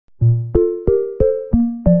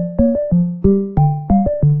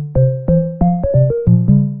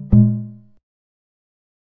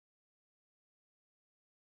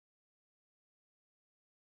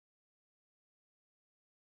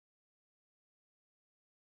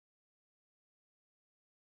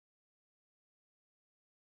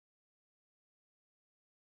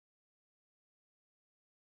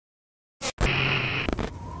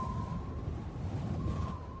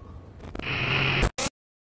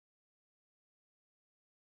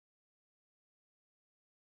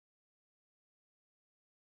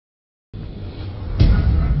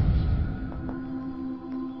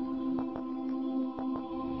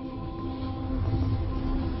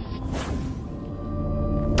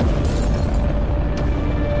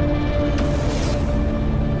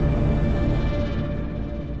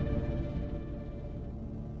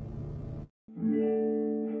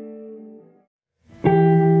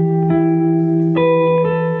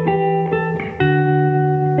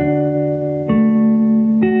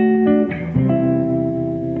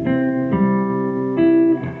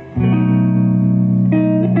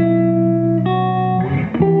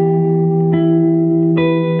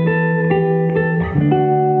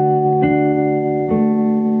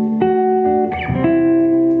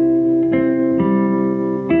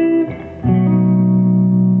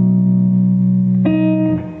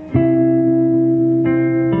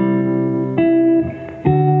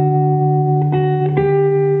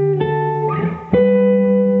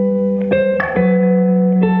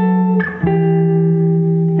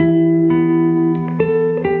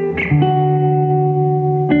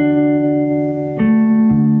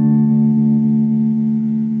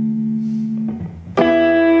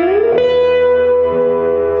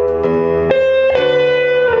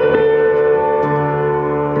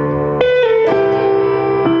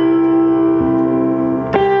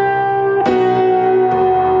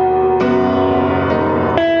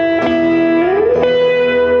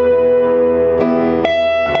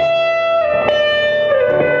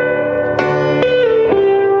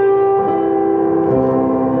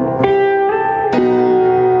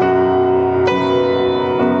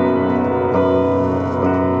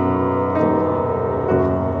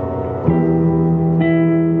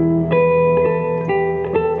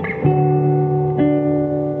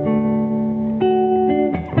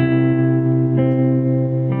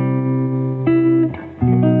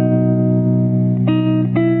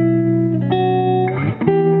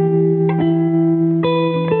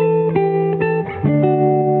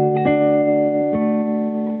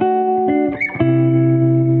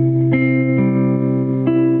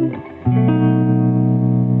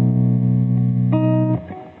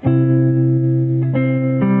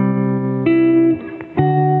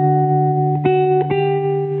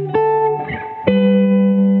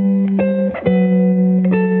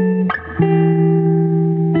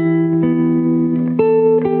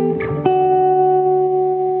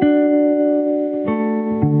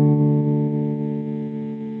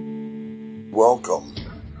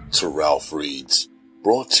Ralph Reads,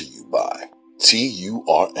 brought to you by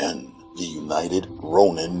TURN, the United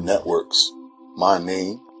Ronin Networks. My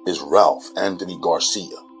name is Ralph Anthony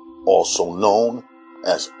Garcia, also known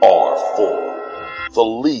as R4, the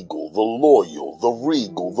legal, the loyal, the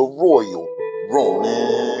regal, the royal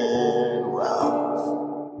Ronin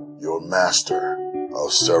Ralph, your master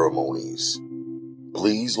of ceremonies.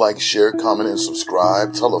 Please like, share, comment, and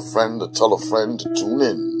subscribe. Tell a friend to tune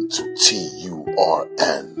in to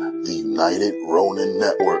TURN, the United Ronin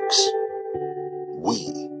Networks.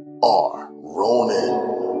 We are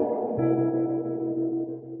Ronin.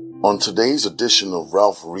 On today's edition of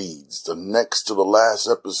Ralph Reads, the next to the last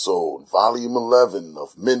episode, Volume 11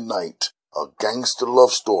 of Midnight, a Gangster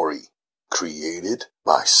love story, created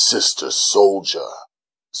by Sister Souljah.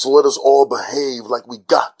 So let us all behave like we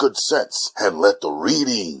got good sense and let the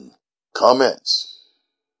reading commence.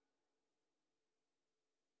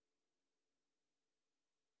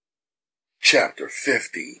 Chapter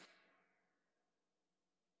 50.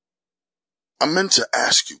 I meant to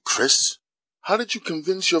ask you, Chris, how did you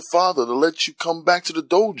convince your father to let you come back to the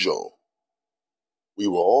dojo? We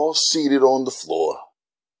were all seated on the floor.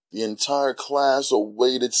 The entire class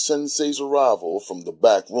awaited Sensei's arrival from the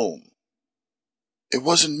back room. It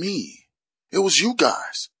wasn't me. It was you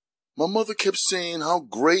guys. My mother kept saying how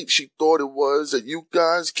great she thought it was that you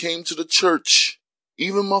guys came to the church.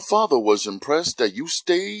 Even my father was impressed that you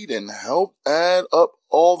stayed and helped add up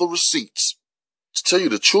all the receipts. To tell you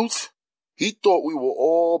the truth, he thought we were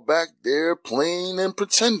all back there playing and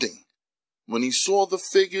pretending. When he saw the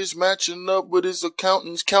figures matching up with his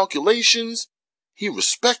accountant's calculations, he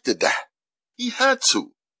respected that. He had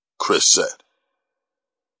to, Chris said.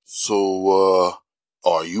 So,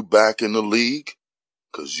 are you back in the league?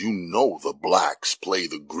 'Cause you know the blacks play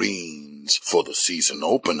the greens for the season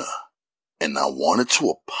opener. And I wanted to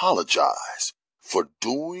apologize for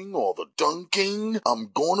doing all the dunking I'm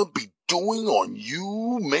gonna be doing on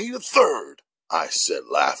you May the 3rd, I said,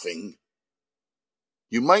 laughing.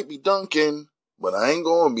 You might be dunking, but I ain't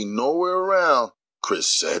gonna be nowhere around, Chris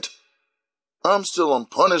said. I'm still on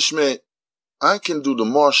punishment. I can do the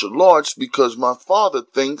martial arts because my father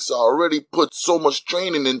thinks I already put so much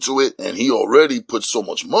training into it and he already put so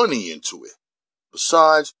much money into it.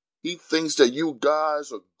 Besides, he thinks that you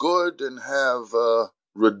guys are good and have,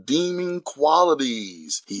 redeeming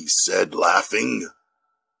qualities, he said, laughing.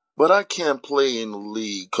 But I can't play in the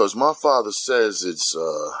league because my father says it's,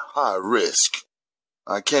 high risk.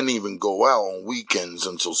 I can't even go out on weekends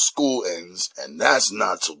until school ends, and that's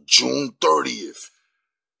not till June 30th.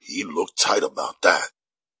 He looked tight about that.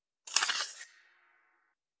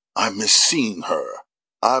 I miss seeing her.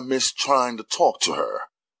 I missed trying to talk to her.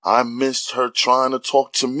 I missed her trying to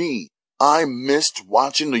talk to me. I missed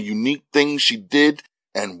watching the unique things she did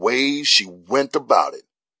and ways she went about it.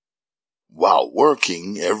 While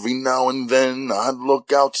working, every now and then I'd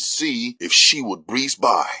look out to see if she would breeze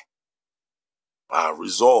by. I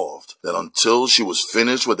resolved that until she was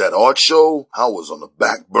finished with that art show, I was on the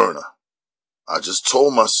back burner. I just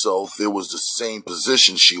told myself it was the same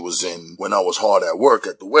position she was in when I was hard at work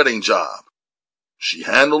at the wedding job. She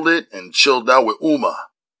handled it and chilled out with Uma.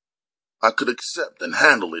 I could accept and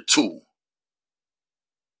handle it too.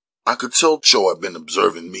 I could tell Cho had been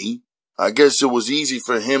observing me. I guess it was easy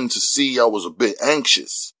for him to see I was a bit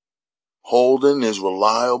anxious. Holding his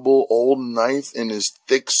reliable old knife in his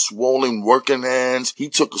thick, swollen working hands, he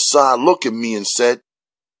took a side look at me and said,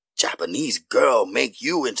 "Japanese girl make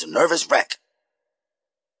you into nervous wreck."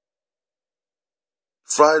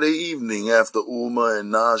 Friday evening, after Uma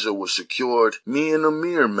and Naja were secured, me and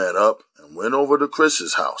Amir met up and went over to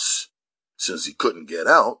Chris's house. Since he couldn't get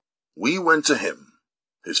out, we went to him.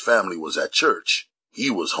 His family was at church. He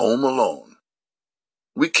was home alone.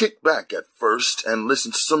 We kicked back at first and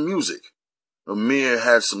listened to some music. Amir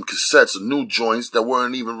had some cassettes of new joints that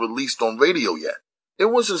weren't even released on radio yet. It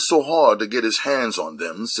wasn't so hard to get his hands on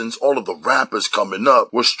them since all of the rappers coming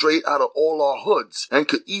up were straight out of all our hoods and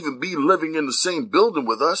could even be living in the same building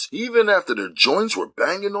with us even after their joints were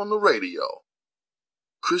banging on the radio.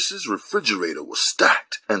 Chris's refrigerator was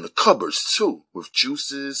stacked, and the cupboards too, with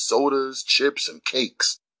juices, sodas, chips, and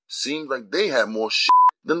cakes. Seemed like they had more shit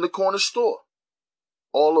than the corner store.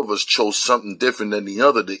 All of us chose something different than the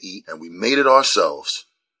other to eat, and we made it ourselves.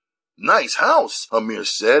 "Nice house," Amir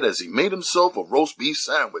said as he made himself a roast beef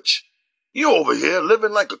sandwich. "You over here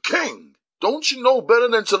living like a king. Don't you know better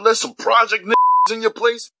than to let some project n***s in your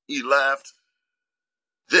place?" He laughed.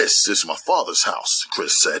 "This is my father's house,"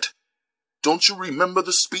 Chris said. "Don't you remember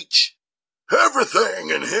the speech? Everything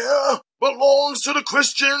in here belongs to the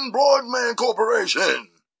Christian Broadman Corporation."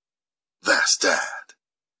 That's Dad.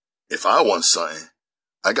 If I want something,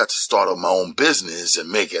 I got to start up my own business and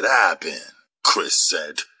make it happen, Chris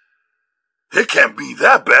said. It can't be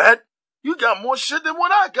that bad. You got more shit than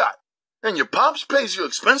what I got. And your pops pays your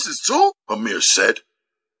expenses too? Amir said.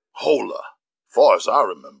 Hola. Far as I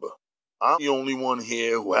remember, I'm the only one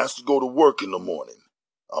here who has to go to work in the morning.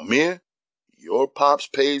 Amir, your pops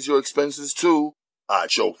pays your expenses too. I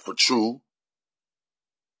joked for true.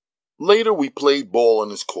 Later we played ball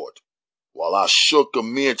in his court. While I shook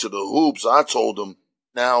Amir to the hoops, I told him,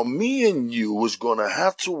 now me and you was gonna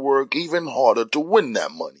have to work even harder to win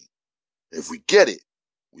that money. If we get it,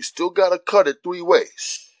 we still gotta cut it 3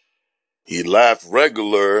 ways. He laughed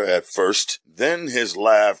regular at first, then his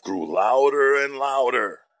laugh grew louder and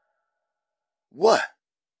louder. What?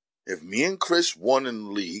 If me and Chris won in the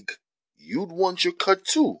league, you'd want your cut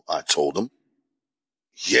too, I told him.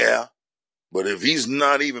 Yeah, but if he's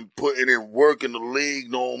not even putting in work in the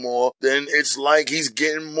league no more, then it's like he's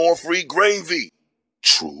getting more free gravy.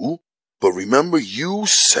 True, but remember you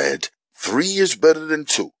said 3 is better than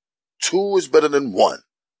 2. 2 is better than 1,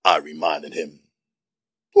 I reminded him.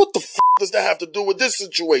 What the f*** does that have to do with this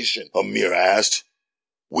situation? Amir asked.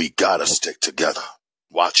 We gotta stick together.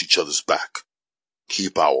 Watch each other's back.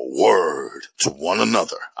 Keep our word to one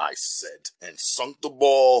another, I said, and sunk the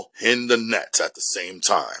ball in the net at the same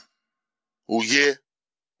time. Oh yeah?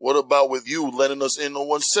 What about with you letting us in on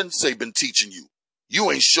what Sensei been teaching you? You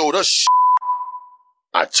ain't showed us shit.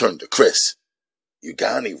 I turned to Chris. You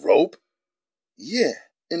got any rope? Yeah,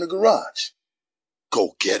 in the garage.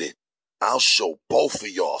 Go get it. I'll show both of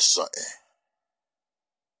y'all something.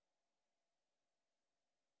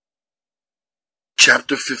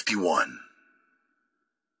 Chapter 51.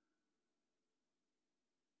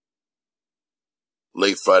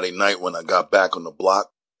 Late Friday night when I got back on the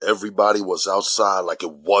block, everybody was outside like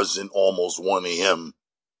it wasn't almost 1 a.m.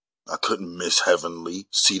 I couldn't miss Heavenly,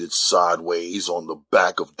 seated sideways on the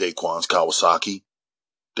back of Daquan's Kawasaki.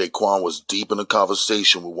 Daquan was deep in a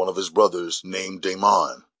conversation with one of his brothers named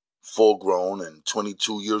Damon, full-grown and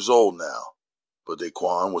 22 years old now. But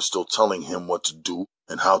Daquan was still telling him what to do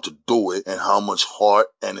and how to do it and how much heart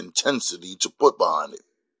and intensity to put behind it.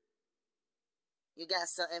 You got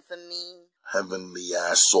something for me? Heavenly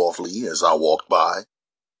asked softly as I walked by.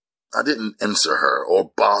 I didn't answer her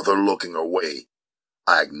or bother looking her way.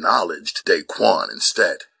 I acknowledged Daquan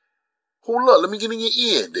instead. Hold up, let me get in your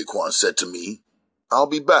ear, Daquan said to me. I'll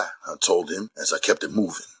be back, I told him as I kept it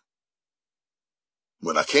moving.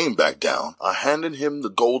 When I came back down, I handed him the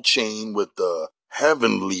gold chain with the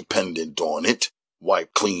Heavenly pendant on it,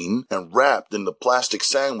 wiped clean and wrapped in the plastic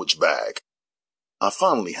sandwich bag. I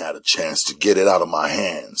finally had a chance to get it out of my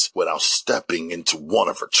hands without stepping into one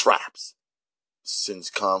of her traps. Since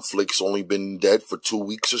Conflict's only been dead for 2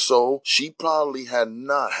 weeks or so, she probably had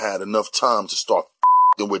not had enough time to start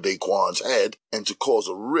f***ing with Daquan's head and to cause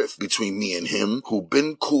a rift between me and him who'd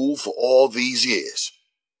been cool for all these years.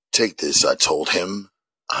 Take this, I told him.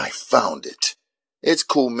 I found it. It's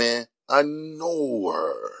cool, man. I know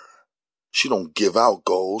her. She don't give out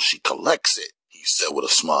gold, she collects it, he said with a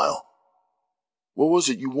smile. What was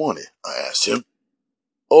it you wanted? I asked him.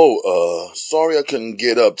 Oh, sorry I couldn't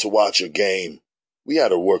get up to watch your game. We had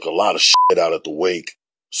to work a lot of shit out at the wake.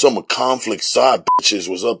 Some of Conflict's side bitches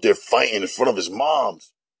was up there fighting in front of his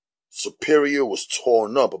mom's. Superior was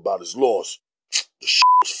torn up about his loss. The shit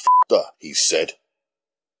was f***ed up, he said.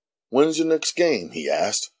 When's your next game? He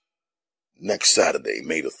asked. Next Saturday,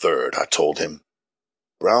 May the 3rd, I told him.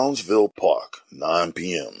 Brownsville Park, 9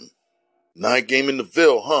 p.m. Night game in the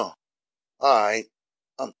Ville, huh? Alright,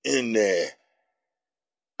 I'm in there.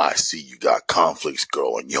 I see you got Conflict's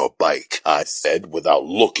girl on your bike, I said without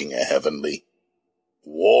looking at Heavenly.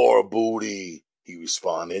 War booty, he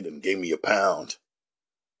responded and gave me a pound.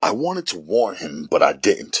 I wanted to warn him, but I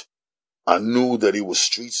didn't. I knew that he was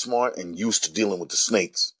street smart and used to dealing with the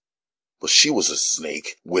snakes. But she was a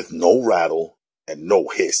snake with no rattle and no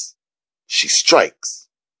hiss. She strikes,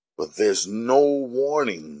 but there's no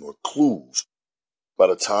warning or clues. By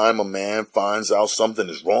the time a man finds out something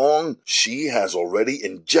is wrong, she has already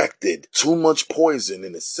injected too much poison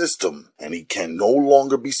in his system and he can no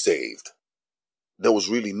longer be saved. There was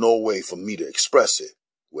really no way for me to express it,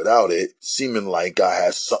 without it seeming like I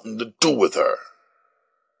had something to do with her.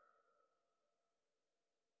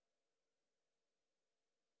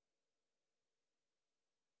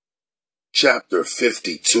 Chapter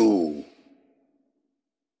 52.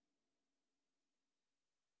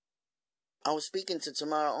 I was speaking to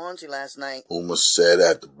Tamara Auntie last night, Uma said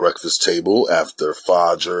at the breakfast table after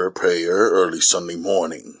Fajr prayer early Sunday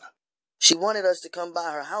morning. She wanted us to come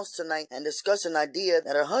by her house tonight and discuss an idea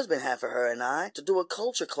that her husband had for her and I to do a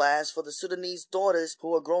culture class for the Sudanese daughters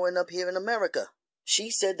who are growing up here in America.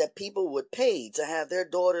 She said that people would pay to have their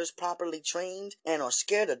daughters properly trained and are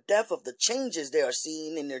scared to death of the changes they are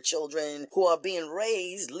seeing in their children who are being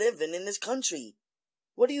raised living in this country.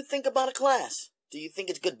 What do you think about a class? Do you think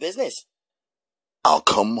it's good business? I'll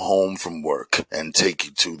come home from work and take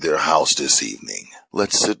you to their house this evening.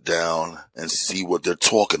 Let's sit down and see what they're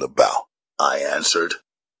talking about, I answered.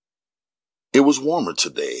 It was warmer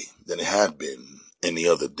today than it had been any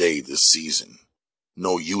other day this season.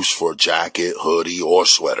 No use for a jacket, hoodie, or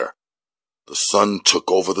sweater. The sun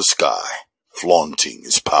took over the sky, flaunting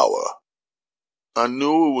its power. I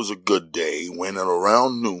knew it was a good day when at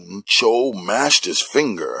around noon, Cho mashed his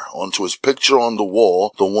finger onto his picture on the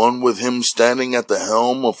wall, the one with him standing at the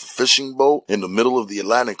helm of a fishing boat in the middle of the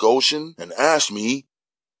Atlantic Ocean, and asked me,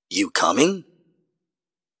 "You coming?"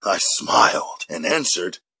 I smiled and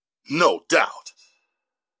answered, "No doubt."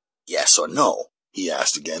 "Yes or no?" he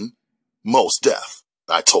asked again. "Most deaf,"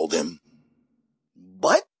 I told him.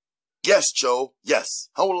 "What?" "Yes, Cho, yes.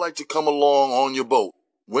 I would like to come along on your boat.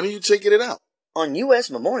 When are you taking it out?" "On U.S.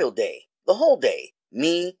 Memorial Day. The whole day.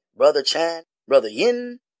 Me, Brother Chan, Brother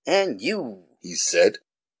Yin, and you," he said.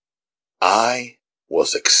 I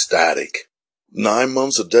was ecstatic. 9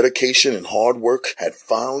 months of dedication and hard work had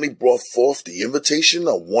finally brought forth the invitation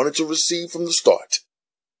I wanted to receive from the start.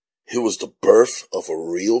 It was the birth of a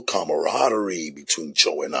real camaraderie between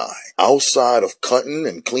Cho and I, outside of cutting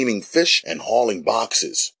and cleaning fish and hauling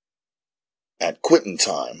boxes. At quitting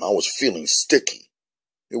time, I was feeling sticky.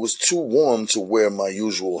 It was too warm to wear my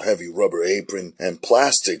usual heavy rubber apron and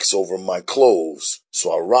plastics over my clothes,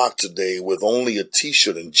 so I rocked today with only a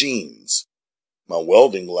t-shirt and jeans. My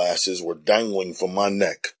welding glasses were dangling from my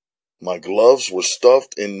neck. My gloves were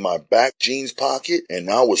stuffed in my back jeans pocket, and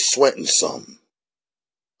I was sweating some.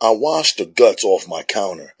 I washed the guts off my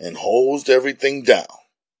counter and hosed everything down.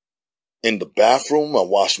 In the bathroom, I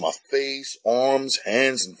washed my face, arms,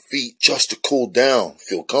 hands, and feet just to cool down,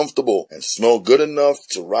 feel comfortable, and smell good enough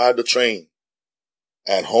to ride the train.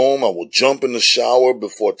 At home, I will jump in the shower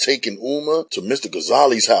before taking Uma to Mr.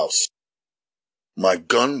 Ghazali's house. My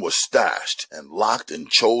gun was stashed and locked in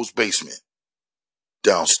Cho's basement.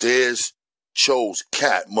 Downstairs, Cho's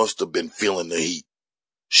cat must have been feeling the heat.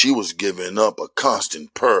 She was giving up a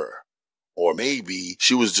constant purr. Or maybe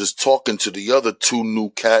she was just talking to the other 2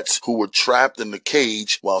 new cats who were trapped in the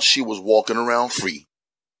cage while she was walking around free.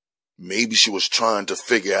 Maybe she was trying to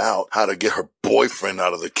figure out how to get her boyfriend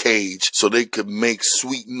out of the cage so they could make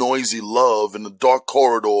sweet, noisy love in the dark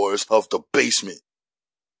corridors of the basement.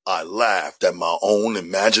 I laughed at my own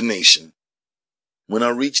imagination. When I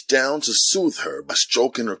reached down to soothe her by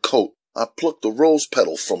stroking her coat, I plucked a rose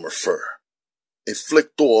petal from her fur. It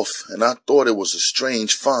flicked off, and I thought it was a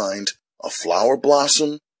strange find. A flower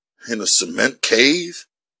blossom in a cement cave?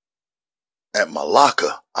 At my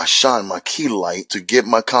locker, I shined my key light to get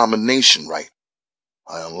my combination right.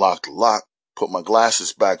 I unlocked the lock, put my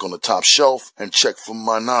glasses back on the top shelf, and checked for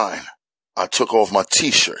my 9. I took off my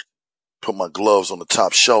t-shirt, put my gloves on the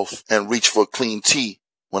top shelf, and reached for a clean tee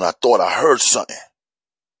when I thought I heard something.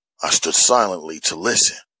 I stood silently to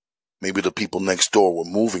listen. Maybe the people next door were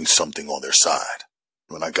moving something on their side.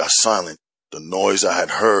 When I got silent, the noise I had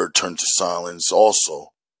heard turned to silence also.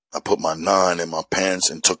 I put my 9 in my pants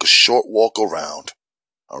and took a short walk around.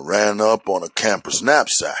 I ran up on a camper's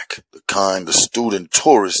knapsack, the kind the student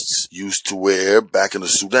tourists used to wear back in the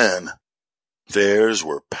Sudan. Theirs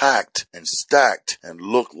were packed and stacked and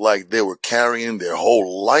looked like they were carrying their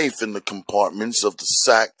whole life in the compartments of the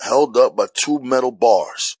sack held up by 2 metal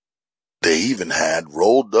bars. They even had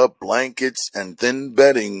rolled up blankets and thin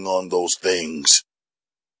bedding on those things.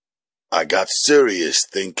 I got serious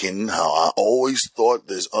thinking how I always thought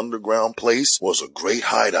this underground place was a great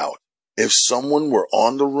hideout. If someone were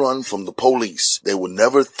on the run from the police, they would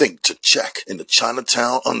never think to check in the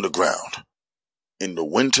Chinatown underground. In the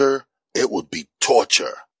winter, it would be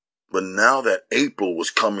torture. But now that April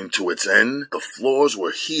was coming to its end, the floors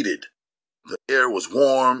were heated. The air was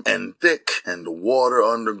warm and thick, and the water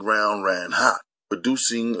underground ran hot,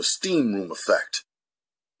 producing a steam room effect.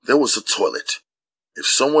 There was a toilet. If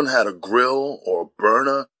someone had a grill or a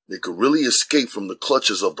burner, they could really escape from the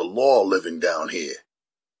clutches of the law living down here.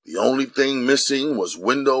 The only thing missing was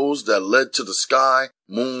windows that led to the sky,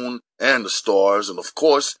 moon, and the stars, and of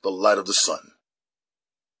course, the light of the sun.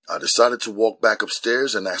 I decided to walk back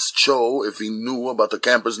upstairs and ask Cho if he knew about the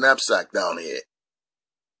camper's knapsack down here.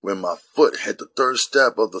 When my foot hit the 3rd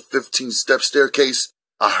step of the 15-step staircase,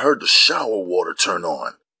 I heard the shower water turn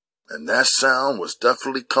on, and that sound was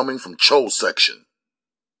definitely coming from Cho's section.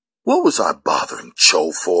 What was I bothering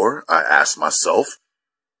Cho for? I asked myself.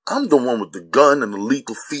 I'm the one with the gun and the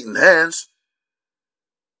lethal feet and hands.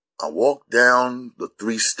 I walked down the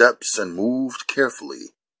 3 steps and moved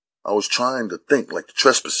carefully. I was trying to think like the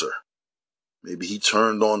trespasser. Maybe he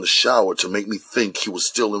turned on the shower to make me think he was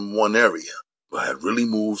still in one area, but had really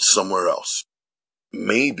moved somewhere else.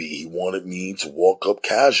 Maybe he wanted me to walk up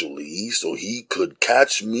casually so he could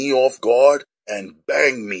catch me off guard and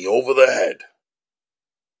bang me over the head.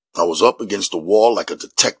 I was up against the wall like a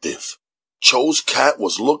detective. Cho's cat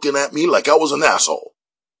was looking at me like I was an asshole.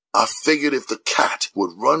 I figured if the cat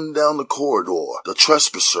would run down the corridor, the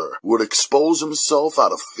trespasser would expose himself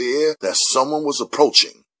out of fear that someone was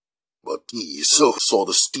approaching. But he still saw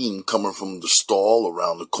the steam coming from the stall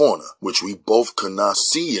around the corner, which we both could not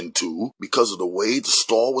see into because of the way the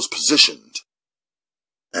stall was positioned.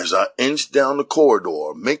 As I inched down the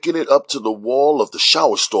corridor, making it up to the wall of the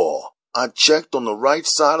shower stall, I checked on the right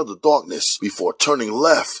side of the darkness before turning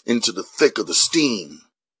left into the thick of the steam.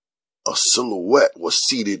 A silhouette was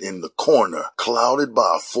seated in the corner, clouded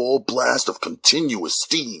by a full blast of continuous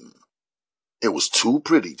steam. It was too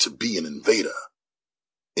pretty to be an invader.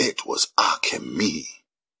 It was Akemi.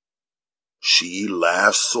 She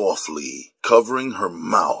laughed softly, covering her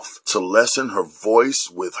mouth to lessen her voice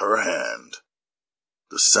with her hand.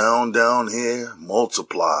 The sound down here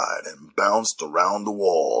multiplied and bounced around the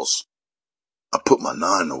walls. I put my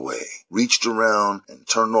 9 away, reached around, and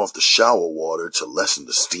turned off the shower water to lessen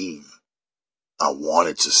the steam. I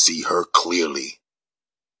wanted to see her clearly.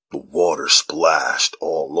 The water splashed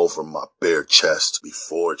all over my bare chest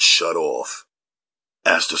before it shut off.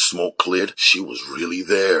 As the smoke cleared, she was really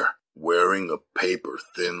there, wearing a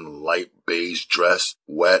paper-thin light beige dress,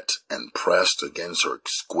 wet and pressed against her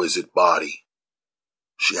exquisite body.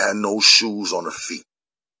 She had no shoes on her feet.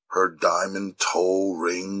 Her diamond toe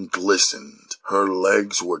ring glistened. Her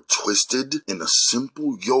legs were twisted in a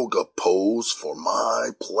simple yoga pose for my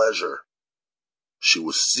pleasure. She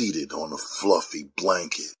was seated on a fluffy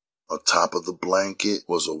blanket. Atop of the blanket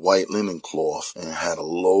was a white linen cloth and had a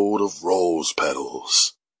load of rose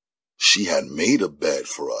petals. She had made a bed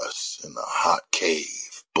for us in a hot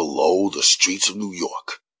cave below the streets of New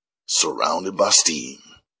York, surrounded by steam.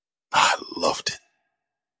 I loved it.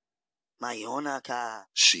 Mayonaka,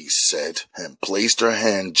 she said, and placed her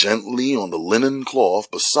hand gently on the linen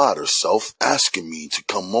cloth beside herself, asking me to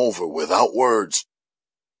come over without words.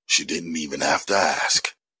 She didn't even have to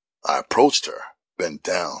ask. I approached her, bent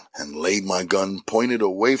down, and laid my gun pointed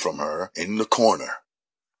away from her in the corner.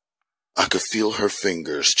 I could feel her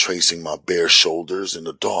fingers tracing my bare shoulders in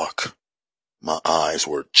the dark. My eyes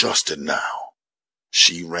were adjusted now.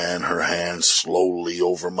 She ran her hands slowly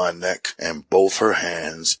over my neck, and both her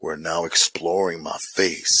hands were now exploring my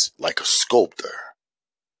face like a sculptor.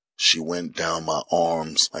 She went down my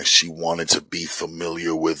arms like she wanted to be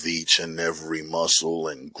familiar with each and every muscle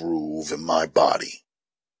and groove in my body.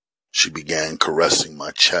 She began caressing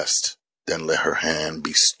my chest, then let her hand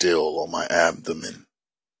be still on my abdomen.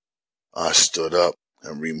 I stood up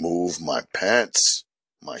and removed my pants,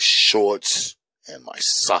 my shorts, and my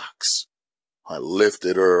socks. I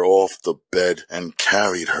lifted her off the bed and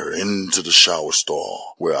carried her into the shower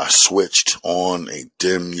stall, where I switched on a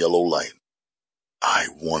dim yellow light. I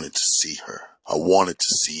wanted to see her. I wanted to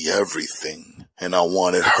see everything, and I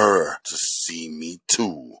wanted her to see me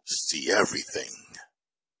too, see everything.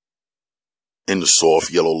 In the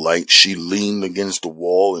soft yellow light, she leaned against the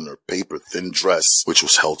wall in her paper-thin dress, which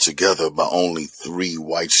was held together by only 3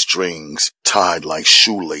 white strings tied like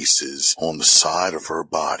shoelaces on the side of her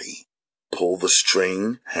body. Pull the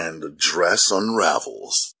string, and the dress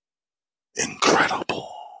unravels. Incredible.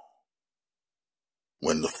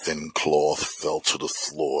 When the thin cloth fell to the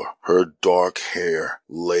floor, her dark hair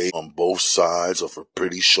lay on both sides of her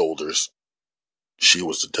pretty shoulders. She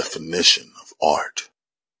was the definition of art.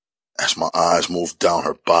 As my eyes moved down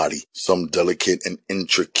her body, some delicate and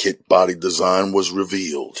intricate body design was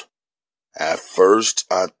revealed. At first,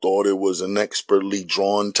 I thought it was an expertly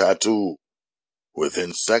drawn tattoo.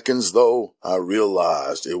 Within seconds, though, I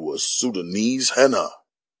realized it was Sudanese henna.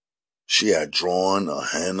 She had drawn a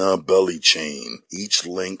henna belly chain, each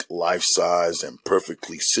link life-size and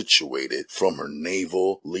perfectly situated from her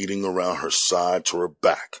navel leading around her side to her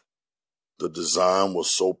back. The design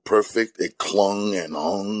was so perfect it clung and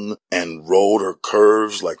hung and rolled her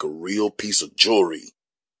curves like a real piece of jewelry.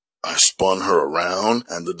 I spun her around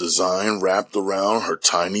and the design wrapped around her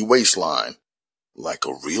tiny waistline. Like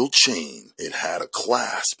a real chain, it had a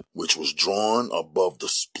clasp which was drawn above the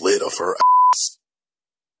split of her ass.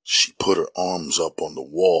 She put her arms up on the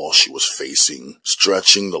wall she was facing,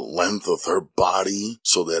 stretching the length of her body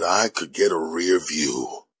so that I could get a rear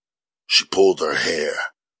view. She pulled her hair,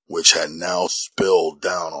 which had now spilled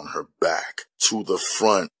down on her back, to the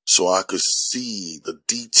front so I could see the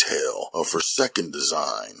detail of her second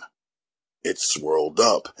design. It swirled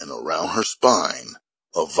up and around her spine,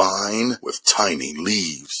 a vine with tiny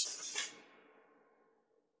leaves.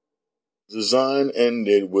 The design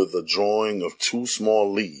ended with a drawing of 2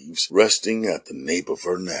 small leaves resting at the nape of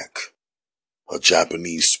her neck. A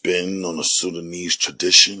Japanese spin on a Sudanese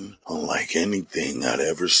tradition unlike anything I'd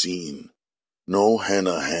ever seen. No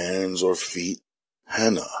henna hands or feet,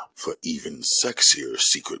 henna for even sexier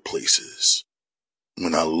secret places.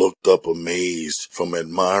 When I looked up amazed from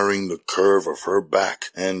admiring the curve of her back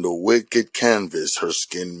and the wicked canvas her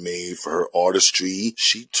skin made for her artistry,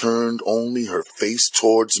 she turned only her face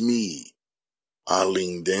towards me. I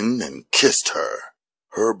leaned in and kissed her.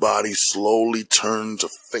 Her body slowly turned to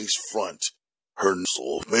face front, her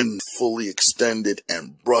soul fully extended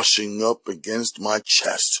and brushing up against my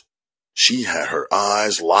chest. She had her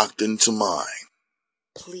eyes locked into mine.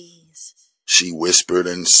 Please, she whispered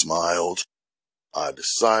and smiled. I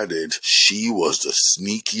decided she was the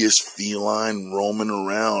sneakiest feline roaming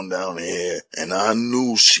around down here, and I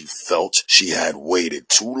knew she felt she had waited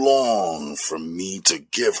too long for me to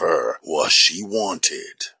give her what she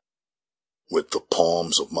wanted. With the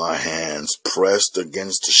palms of my hands pressed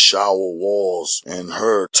against the shower walls and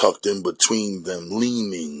her tucked in between them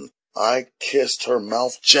leaning, I kissed her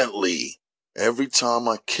mouth gently. Every time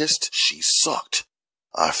I kissed, she sucked.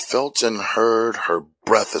 I felt and heard her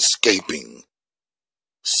breath escaping.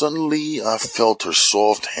 Suddenly, I felt her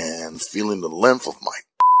soft hand feeling the length of my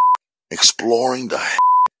exploring the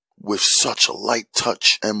with such a light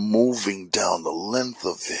touch and moving down the length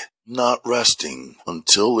of it, not resting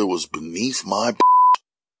until it was beneath my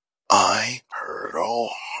I heard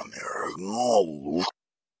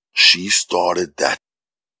She started that.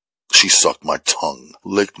 She sucked my tongue,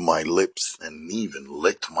 licked my lips, and even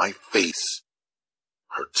licked my face.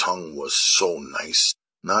 Her tongue was so nice,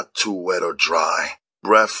 not too wet or dry.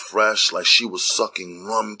 Breath fresh like she was sucking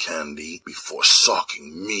rum candy before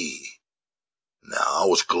sucking me. Now I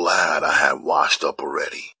was glad I had washed up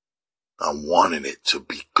already. I wanted it to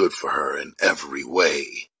be good for her in every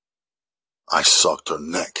way. I sucked her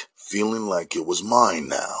neck, feeling like it was mine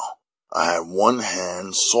now. I had one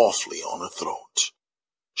hand softly on her throat.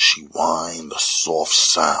 She whined a soft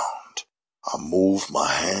sound. I moved my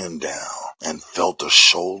hand down and felt her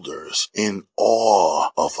shoulders in awe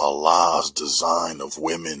of Allah's design of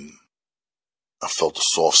women. I felt the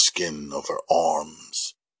soft skin of her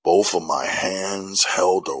arms. Both of my hands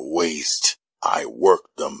held her waist. I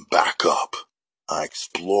worked them back up. I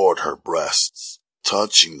explored her breasts,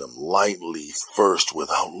 touching them lightly first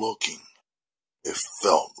without looking. It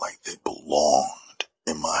felt like they belonged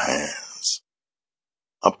in my hands.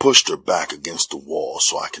 I pushed her back against the wall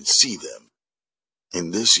so I could see them.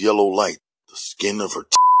 In this yellow light, the skin of her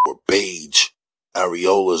were beige,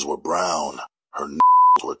 areolas were brown, her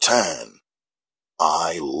were tan.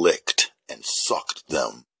 I licked and sucked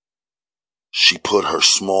them. She put her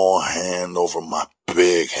small hand over my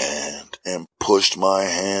big hand and pushed my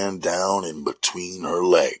hand down in between her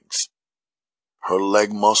legs. Her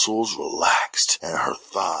leg muscles relaxed and her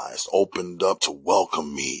thighs opened up to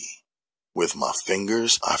welcome me. With my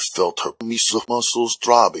fingers, I felt her muscles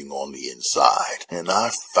throbbing on the inside, and I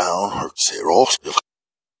found her Souljah.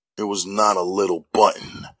 It was not a little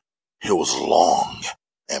button. It was long,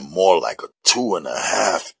 and more like a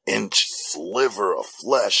 2.5-inch sliver of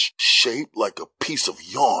flesh shaped like a piece of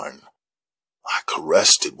yarn. I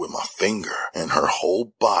caressed it with my finger, and her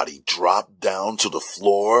whole body dropped down to the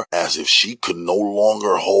floor as if she could no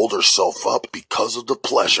longer hold herself up because of the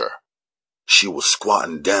pleasure. She was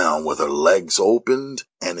squatting down with her legs opened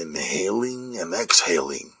and inhaling and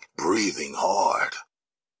exhaling, breathing hard.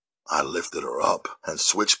 I lifted her up and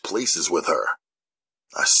switched places with her.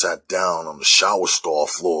 I sat down on the shower stall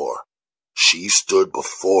floor. She stood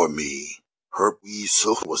before me. Her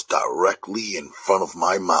weasel was directly in front of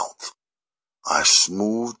my mouth. I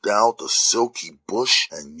smoothed out the silky bush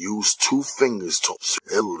and used 2 fingers to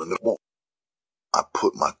I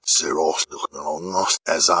put my Souljah on us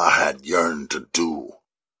as I had yearned to do.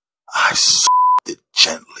 I sucked it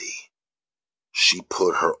gently. She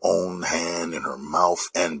put her own hand in her mouth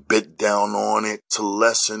and bit down on it to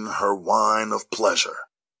lessen her whine of pleasure.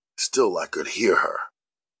 Still I could hear her.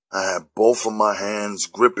 I had both of my hands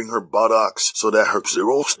gripping her buttocks so that her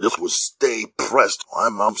Souljah would stay pressed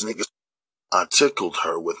on my mom's niggas. I tickled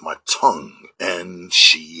her with my tongue and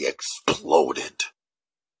she exploded.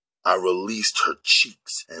 I released her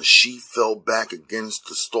cheeks, and she fell back against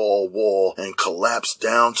the stall wall and collapsed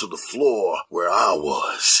down to the floor where I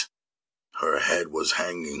was. Her head was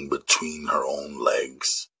hanging between her own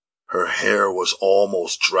legs. Her hair was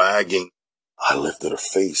almost dragging. I lifted her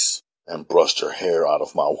face and brushed her hair out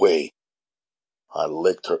of my way. I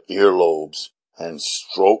licked her earlobes and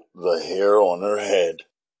stroked the hair on her head.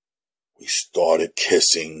 We started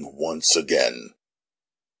kissing once again.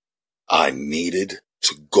 I needed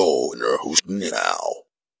to go in her house now.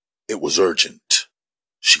 It was urgent.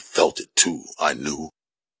 She felt it too, I knew.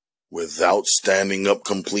 Without standing up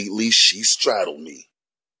completely, she straddled me.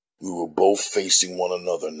 We were both facing one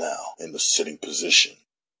another now in the sitting position.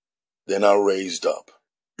 Then I raised up,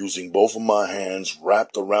 using both of my hands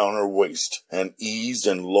wrapped around her waist, and eased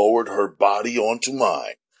and lowered her body onto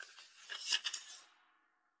mine.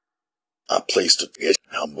 I placed it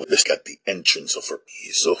at the entrance of her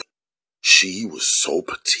easel. She was so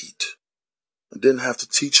petite. I didn't have to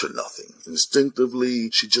teach her nothing. Instinctively,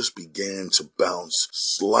 she just began to bounce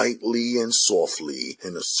slightly and softly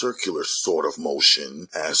in a circular sort of motion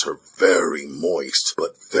as her very moist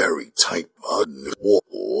but very tight body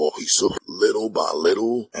so little by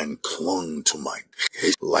little and clung to my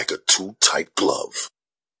head like a too tight glove.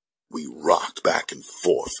 We rocked back and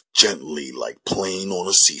forth gently like playing on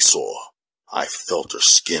a seesaw. I felt her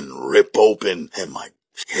skin rip open and my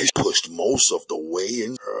head pushed most of the way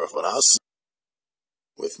in her, but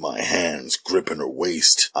with my hands gripping her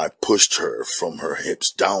waist, I pushed her from her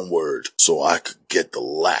hips downward so I could get the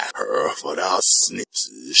laugh her, but I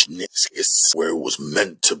snips where it was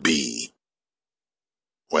meant to be.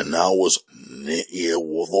 When I was near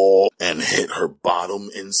with all and hit her bottom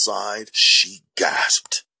inside, she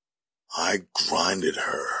gasped. I grinded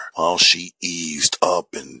her while she eased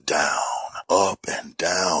up and down,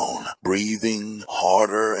 breathing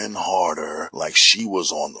harder and harder like she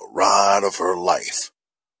was on the ride of her life.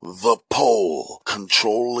 The pole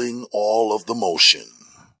controlling all of the motion.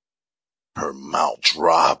 Her mouth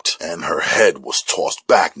dropped and her head was tossed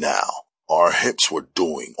back now. Our hips were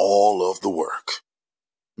doing all of the work.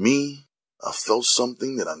 Me, I felt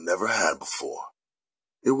something that I never had before.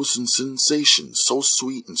 It was a sensation so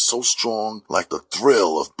sweet and so strong, like the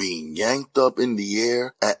thrill of being yanked up in the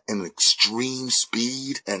air at an extreme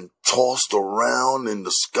speed and tossed around in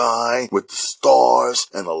the sky with the stars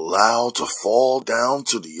and allowed to fall down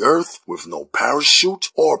to the earth with no parachute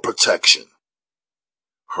or protection.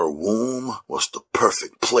 Her womb was the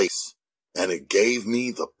perfect place, and it gave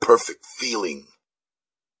me the perfect feeling.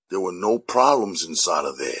 There were no problems inside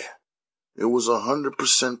of there. It was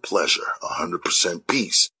 100% pleasure, 100%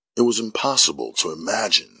 peace. It was impossible to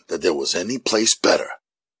imagine that there was any place better.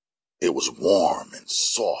 It was warm and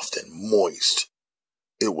soft and moist.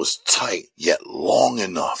 It was tight yet long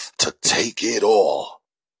enough to take it all.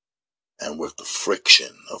 And with the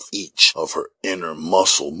friction of each of her inner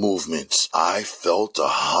muscle movements, I felt a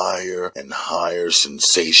higher and higher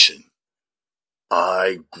sensation.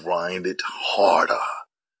 I grinded harder.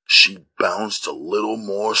 She bounced a little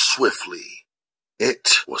more swiftly.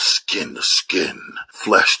 It was skin to skin,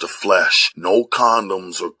 flesh to flesh, no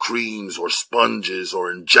condoms or creams or sponges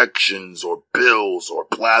or injections or pills or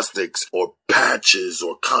plastics or patches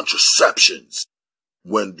or contraceptions.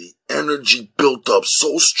 When the energy built up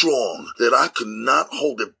so strong that I could not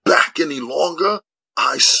hold it back any longer,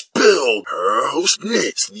 I spilled her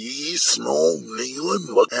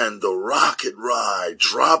and the rocket ride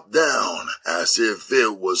dropped down as if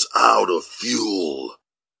it was out of fuel.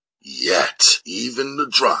 Yet, even the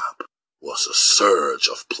drop was a surge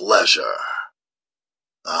of pleasure.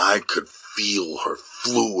 I could feel her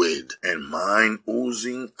fluid and mine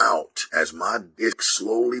oozing out as my dick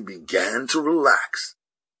slowly began to relax.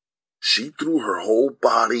 She threw her whole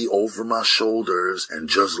body over my shoulders and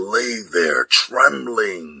just lay there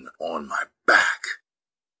trembling on my back.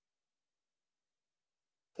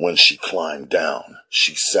 When she climbed down,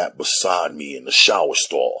 she sat beside me in the shower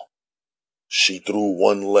stall. She threw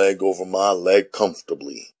one leg over my leg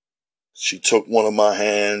comfortably. She took one of my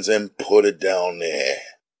hands and put it down there.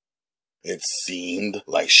 It seemed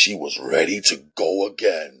like she was ready to go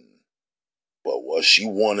again. But what she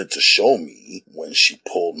wanted to show me when she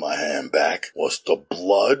pulled my hand back was the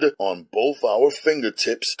blood on both our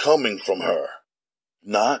fingertips coming from her.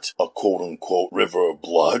 Not a quote-unquote river of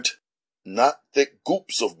blood. Not thick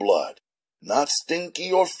goops of blood. Not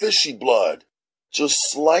stinky or fishy blood.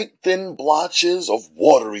 Just slight thin blotches of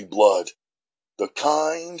watery blood. The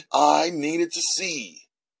kind I needed to see.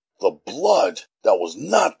 The blood that was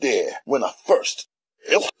not there when I first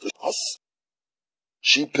hit us.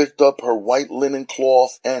 She picked up her white linen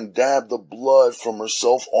cloth and dabbed the blood from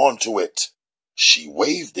herself onto it. She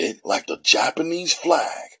waved it like the Japanese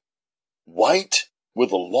flag. White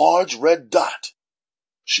with a large red dot.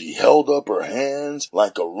 She held up her hands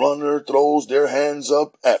like a runner throws their hands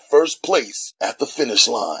up at first place at the finish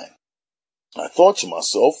line. I thought to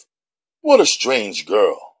myself, What a strange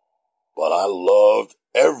girl, but I loved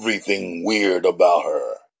everything weird about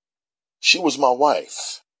her. She was my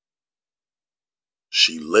wife.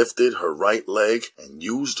 She lifted her right leg and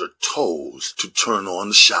used her toes to turn on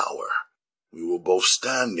the shower. We were both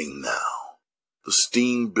standing now, the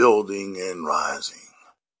steam building and rising.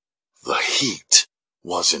 The heat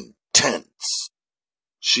was intense.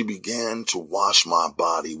 She began to wash my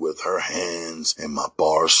body with her hands and my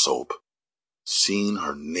bar soap. Seeing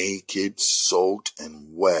her naked, soaked, and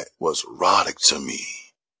wet was erotic to me.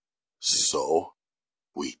 So,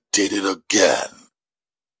 we did it again.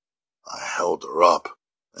 I held her up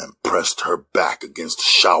and pressed her back against the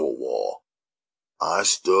shower wall. I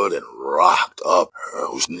stood and rocked up her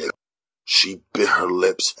nip. She bit her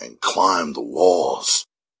lips and climbed the walls.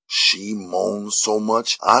 She moaned so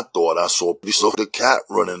much, I thought I saw the cat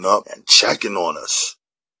running up and checking on us.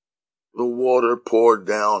 The water poured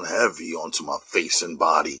down heavy onto my face and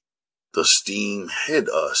body. The steam hid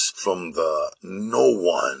us from the no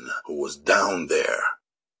one who was down there.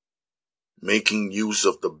 Making use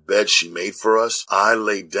of the bed she made for us, I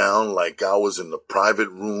lay down like I was in the private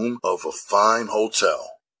room of a fine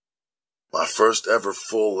hotel. My first ever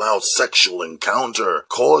full-out sexual encounter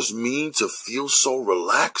caused me to feel so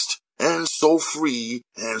relaxed and so free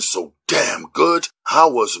and so damn good I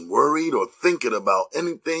wasn't worried or thinking about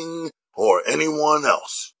anything or anyone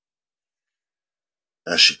else.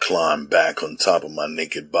 As she climbed back on top of my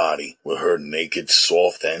naked body with her naked,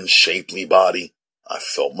 soft, and shapely body, I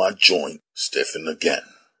felt my joint stiffen again.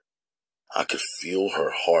 I could feel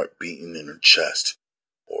her heart beating in her chest,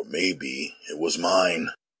 or maybe it was mine.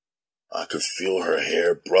 I could feel her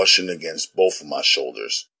hair brushing against both of my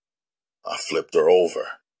shoulders. I flipped her over,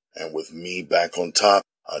 and with me back on top,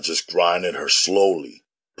 I just grinded her slowly,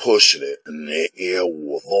 pushing it in the air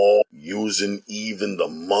with all, using even the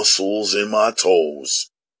muscles in my toes.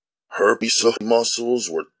 Her piece of muscles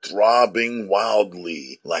were throbbing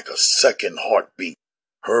wildly like a second heartbeat.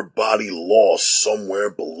 Her body lost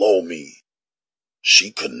somewhere below me.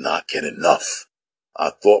 She could not get enough.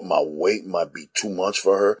 I thought my weight might be too much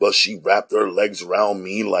for her, but she wrapped her legs around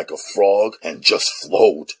me like a frog and just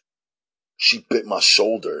flowed. She bit my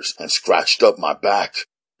shoulders and scratched up my back,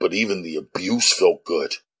 but even the abuse felt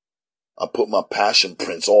good. I put my passion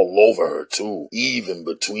prints all over her too, even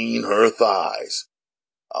between her thighs.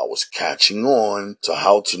 I was catching on to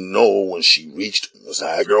how to know when she reached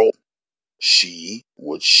that girl. She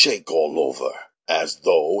would shake all over, as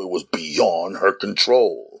though it was beyond her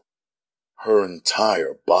control. Her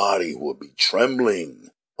entire body would be trembling.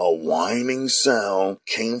 A whining sound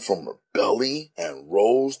came from her belly and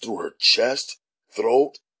rose through her chest,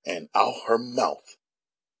 throat, and out her mouth.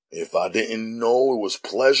 If I didn't know it was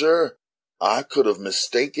pleasure, I could have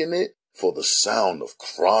mistaken it for the sound of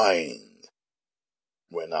crying.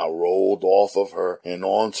 When I rolled off of her and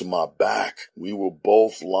onto my back, we were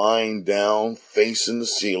both lying down facing the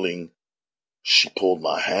ceiling. She pulled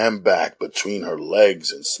my hand back between her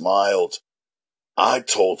legs and smiled. I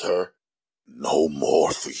told her, "No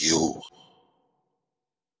more for you."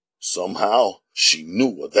 Somehow, she knew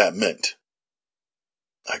what that meant.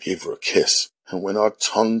 I gave her a kiss, and when our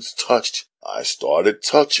tongues touched, I started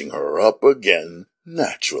touching her up again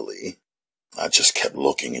naturally. I just kept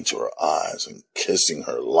looking into her eyes and kissing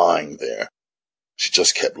her lying there. She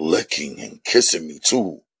just kept licking and kissing me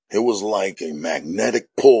too. It was like a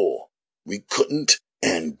magnetic pull. We couldn't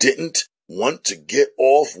and didn't want to get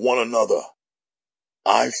off one another.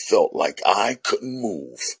 I felt like I couldn't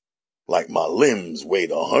move, like my limbs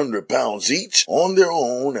weighed 100 pounds each on their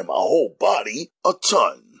own and my whole body a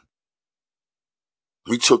ton.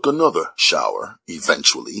 We took another shower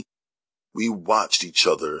eventually. We watched each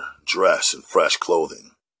other dress in fresh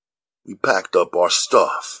clothing. We packed up our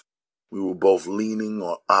stuff. We were both leaning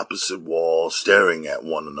on opposite walls, staring at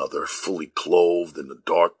one another, fully clothed in the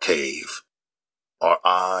dark cave. Our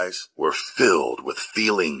eyes were filled with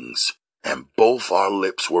feelings, and both our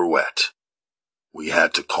lips were wet. We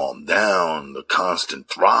had to calm down the constant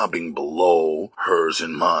throbbing below hers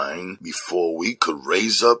and mine before we could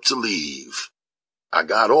raise up to leave. I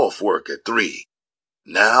got off work at 3.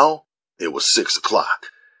 Now, it was 6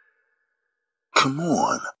 o'clock. "Come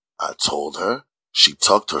on," I told her. She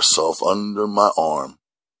tucked herself under my arm.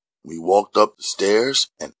 We walked up the stairs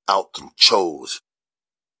and out through Cho's.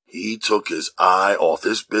 He took his eye off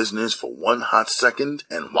his business for one hot second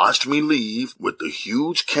and watched me leave with the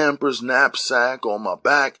huge camper's knapsack on my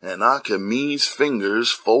back and Akemi's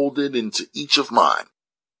fingers folded into each of mine.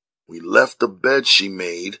 We left the bed she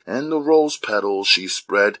made and the rose petals she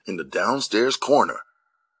spread in the downstairs corner.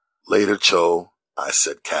 "Later, Cho," I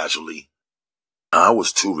said casually. I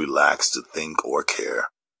was too relaxed to think or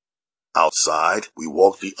care. Outside, we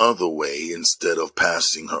walked the other way instead of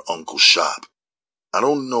passing her uncle's shop. I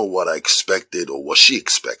don't know what I expected or what she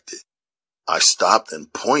expected. I stopped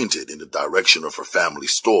and pointed in the direction of her family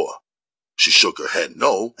store. She shook her head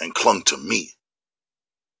no and clung to me.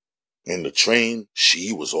 In the train,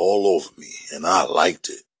 she was all over me, and I liked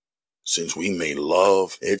it. Since we made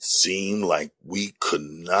love, it seemed like we could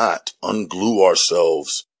not unglue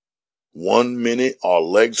ourselves. 1 minute our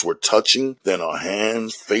legs were touching, then our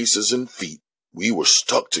hands, faces, and feet. We were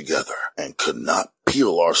stuck together and could not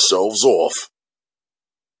peel ourselves off.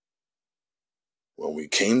 When we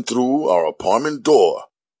came through our apartment door,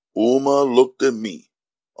 Uma looked at me,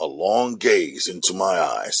 a long gaze into my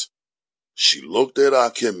eyes. She looked at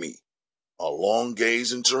Akemi, a long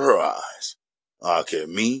gaze into her eyes.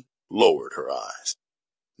 Akemi lowered her eyes.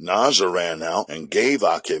 Naja ran out and gave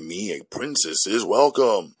Akemi a princess's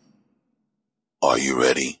welcome. "Are you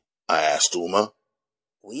ready?" I asked Uma.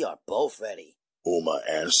 "We are both ready," Uma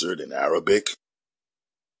answered in Arabic.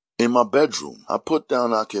 In my bedroom, I put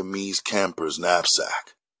down Akemi's camper's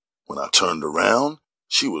knapsack. When I turned around,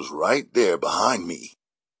 she was right there behind me.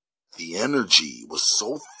 The energy was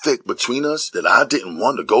so thick between us that I didn't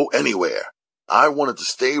want to go anywhere. I wanted to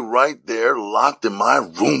stay right there locked in my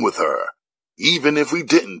room with her. Even if we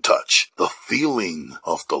didn't touch, the feeling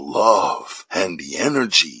of the love and the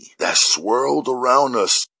energy that swirled around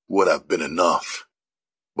us would have been enough.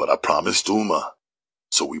 But I promised Uma,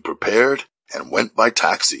 so we prepared and went by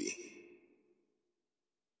taxi.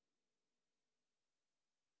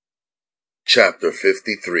 Chapter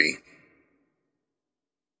 53.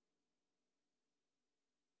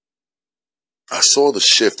 I saw the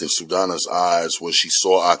shift in Sudana's eyes when she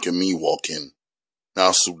saw Akemi walk in.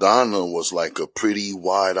 Now Sudana was like a pretty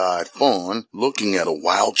wide-eyed fawn looking at a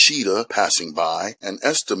wild cheetah passing by and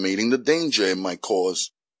estimating the danger it might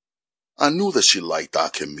cause. I knew that she liked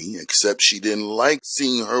Akemi, except she didn't like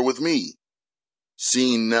seeing her with me.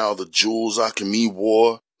 Seeing now the jewels Akemi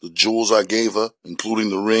wore, the jewels I gave her, including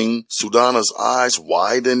the ring, Sudana's eyes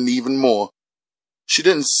widened even more. She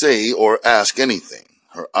didn't say or ask anything.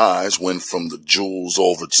 Her eyes went from the jewels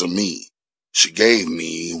over to me. She gave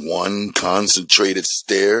me one concentrated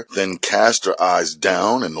stare, then cast her eyes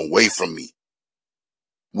down and away from me.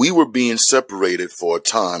 We were being separated for a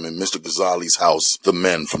time in Mr. Ghazali's house, the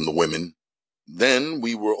men from the women. Then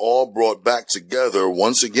we were all brought back together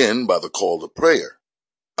once again by the call to prayer.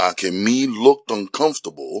 Akemi looked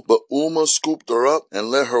uncomfortable, but Uma scooped her up and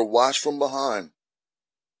let her watch from behind.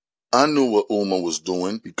 I knew what Uma was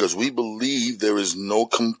doing because we believe there is no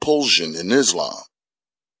compulsion in Islam.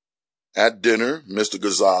 At dinner, Mr.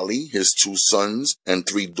 Ghazali, his 2 sons and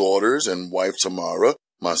 3 daughters and wife Tamara,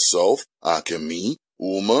 myself, Akemi,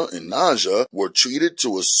 Uma, and Naja were treated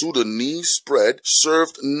to a Sudanese spread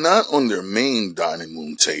served not on their main dining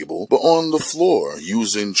room table, but on the floor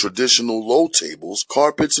using traditional low tables,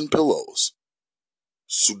 carpets, and pillows.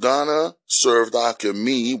 Sudana served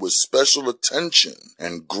Akemi with special attention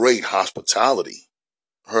and great hospitality.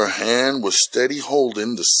 Her hand was steady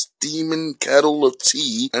holding the steaming kettle of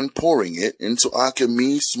tea and pouring it into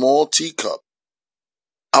Akemi's small teacup.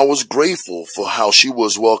 I was grateful for how she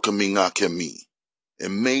was welcoming Akemi. It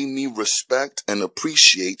made me respect and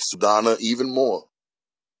appreciate Sudana even more.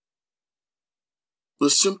 The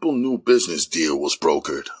simple new business deal was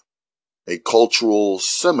brokered. A cultural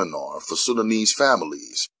seminar for Sudanese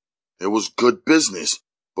families. It was good business,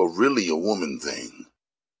 but really a woman thing.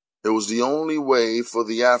 It was the only way for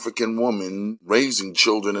the African woman raising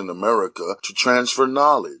children in America to transfer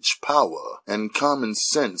knowledge, power, and common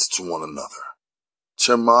sense to one another.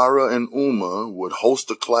 Tamara and Uma would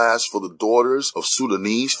host a class for the daughters of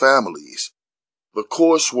Sudanese families. The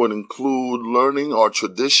course would include learning our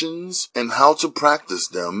traditions and how to practice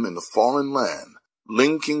them in a foreign land,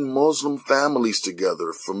 linking Muslim families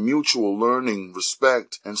together for mutual learning,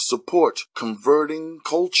 respect, and support, converting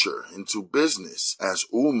culture into business as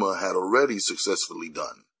Uma had already successfully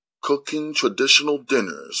done. Cooking traditional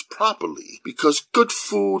dinners properly because good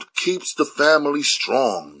food keeps the family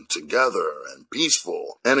strong, together, and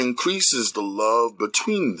peaceful, and increases the love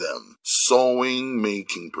between them. Sewing,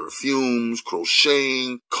 making perfumes,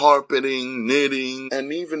 crocheting, carpeting, knitting,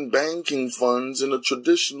 and even banking funds in a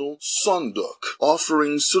traditional sunduk,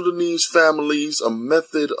 offering Sudanese families a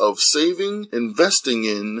method of saving, investing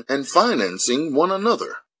in, and financing one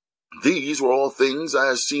another. These were all things I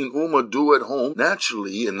had seen Uma do at home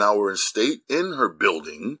naturally in our estate in her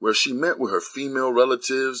building, where she met with her female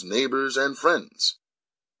relatives, neighbors, and friends.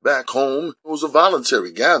 Back home, it was a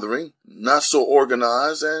voluntary gathering, not so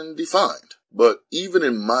organized and defined. But even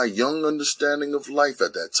in my young understanding of life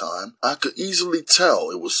at that time, I could easily tell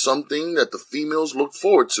it was something that the females looked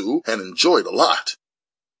forward to and enjoyed a lot.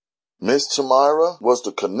 Miss Tamira was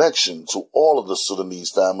the connection to all of the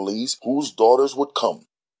Sudanese families whose daughters would come.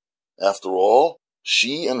 After all,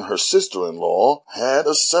 she and her sister-in-law had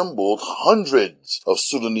assembled hundreds of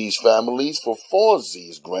Sudanese families for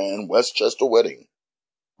Fawzi's grand Westchester wedding.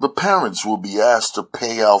 The parents will be asked to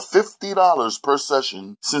pay out $50 per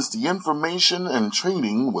session since the information and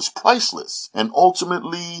training was priceless, and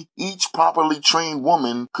ultimately each properly trained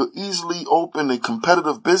woman could easily open a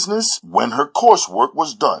competitive business when her coursework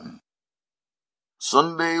was done.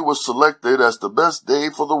 Sunday was selected as the best day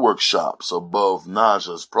for the workshops above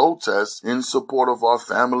Naja's protests in support of our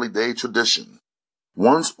family day tradition.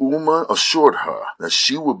 Once Uma assured her that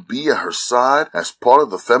she would be at her side as part of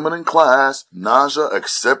the feminine class, Naja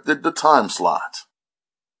accepted the time slot.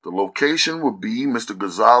 The location would be Mr.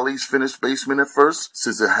 Ghazali's finished basement at first,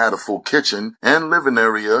 since it had a full kitchen and living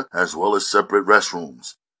area as well as separate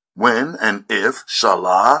restrooms. When and if,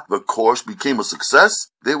 Inshallah, the course became a success,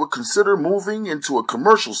 they would consider moving into a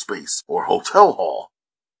commercial space or hotel hall.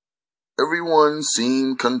 Everyone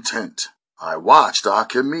seemed content. I watched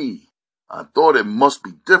Akemi. I thought it must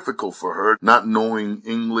be difficult for her not knowing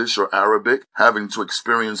English or Arabic, having to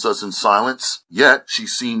experience us in silence, yet she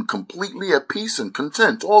seemed completely at peace and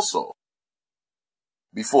content also.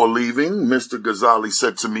 Before leaving, Mr. Ghazali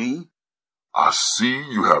said to me, "I see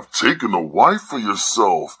you have taken a wife for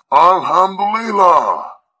yourself.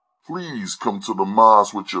 Alhamdulillah. Please come to the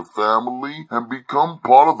mosque with your family and become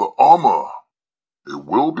part of the Ummah. It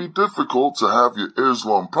will be difficult to have your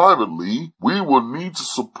Islam privately. We will need to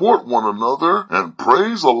support one another and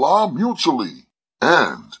praise Allah mutually.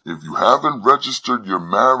 And if you haven't registered your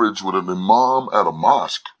marriage with an imam at a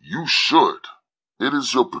mosque, you should. It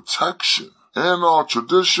is your protection and our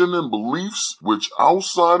tradition and beliefs which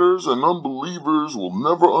outsiders and unbelievers will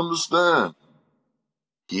never understand."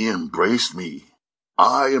 He embraced me.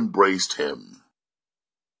 I embraced him.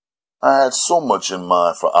 I had so much in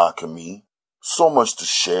mind for Akemi, so much to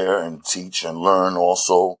share and teach and learn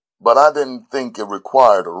also, but I didn't think it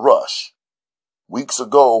required a rush. Weeks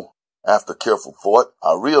ago, after careful thought,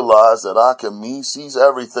 I realized that Akemi sees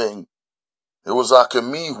everything. It was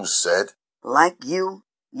Akemi who said, "Like you,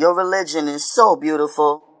 your religion is so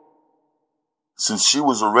beautiful." Since she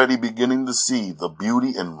was already beginning to see the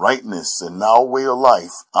beauty and rightness in our way of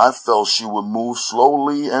life, I felt she would move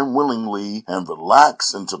slowly and willingly and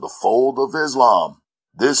relax into the fold of Islam.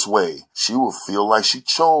 This way, she would feel like she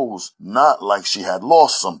chose, not like she had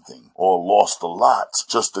lost something or lost a lot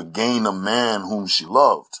just to gain a man whom she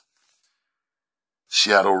loved. She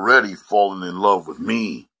had already fallen in love with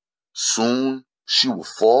me. Soon, she will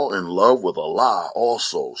fall in love with Allah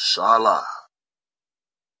also, Inshallah.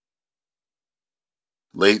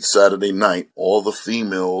 Late Saturday night, all the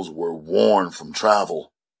females were worn from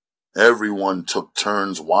travel. Everyone took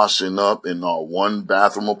turns washing up in our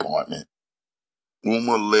one-bathroom apartment.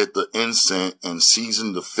 Uma lit the incense and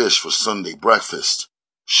seasoned the fish for Sunday breakfast.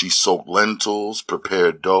 She soaked lentils,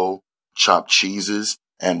 prepared dough, chopped cheeses,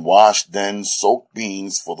 and washed then soaked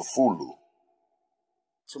beans for the fulu.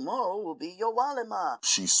 "Tomorrow will be your walima,"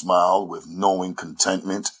 she smiled with knowing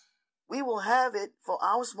contentment. "We will have it for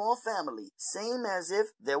our small family, same as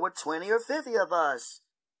if there were 20 or 50 of us.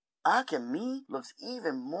 Akemi looks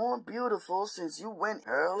even more beautiful since you went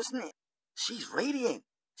her. She's radiant.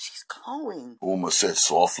 She's glowing," Uma said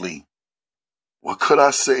softly. What could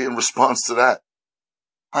I say in response to that?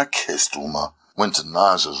 I kissed Uma, went to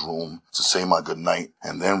Naja's room to say my goodnight,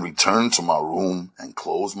 and then returned to my room and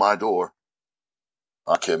closed my door.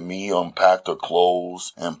 Akemi unpacked her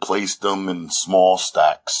clothes and placed them in small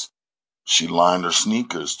stacks. She lined her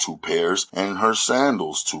sneakers 2 pairs and her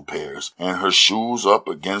sandals 2 pairs and her shoes up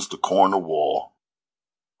against the corner wall.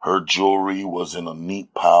 Her jewelry was in a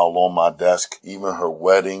neat pile on my desk, even her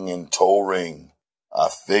wedding and toe ring. I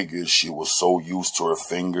figured she was so used to her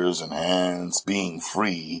fingers and hands being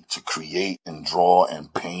free to create and draw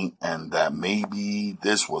and paint, and that maybe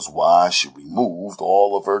this was why she removed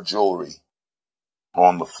all of her jewelry.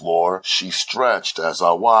 On the floor, she stretched as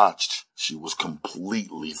I watched. She was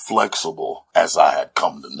completely flexible, as I had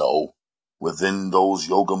come to know. Within those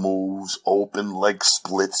yoga moves, open leg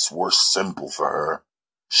splits were simple for her.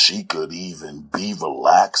 She could even be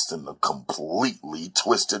relaxed in a completely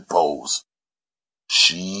twisted pose.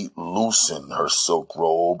 She loosened her silk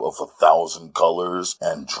robe of 1,000 colors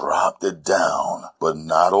and dropped it down, but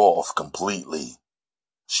not off completely.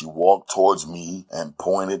 She walked towards me and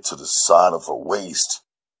pointed to the side of her waist.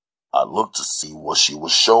 I looked to see what she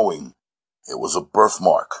was showing. It was a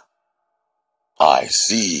birthmark. "I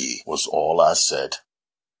see," was all I said.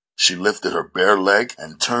 She lifted her bare leg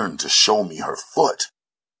and turned to show me her foot.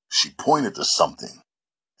 She pointed to something.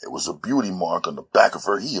 It was a beauty mark on the back of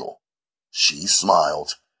her heel. She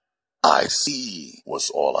smiled. "I see," was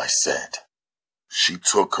all I said. She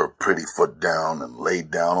took her pretty foot down and laid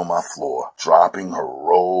down on my floor, dropping her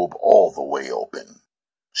robe all the way open.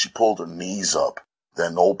 She pulled her knees up,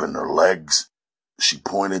 then opened her legs. She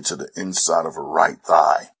pointed to the inside of her right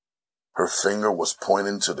thigh. Her finger was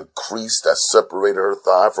pointing to the crease that separated her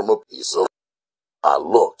thigh from a piece of... I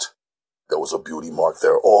looked. There was a beauty mark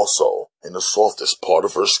there also, in the softest part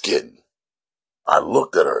of her skin. I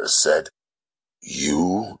looked at her and said,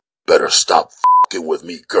 "You better stop f***ing with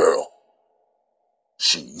me, girl."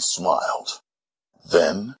 She smiled.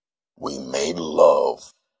 Then we made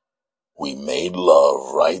love. We made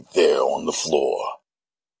love right there on the floor.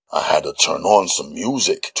 I had to turn on some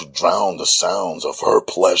music to drown the sounds of her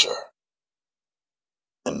pleasure.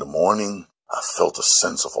 In the morning, I felt a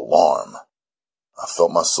sense of alarm. I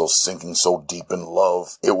felt myself sinking so deep in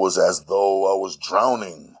love, it was as though I was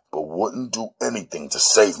drowning, but wouldn't do anything to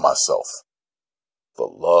save myself. The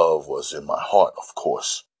love was in my heart, of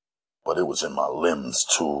course, but it was in my limbs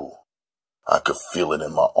too. I could feel it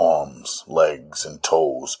in my arms, legs, and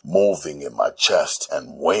toes, moving in my chest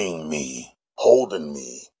and weighing me, holding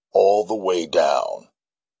me all the way down.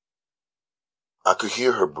 I could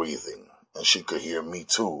hear her breathing, and she could hear me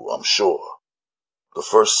too, I'm sure. The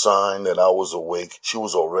first sign that I was awake, she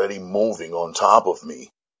was already moving on top of me.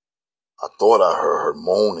 I thought I heard her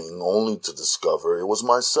moaning, only to discover it was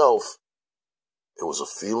myself. It was a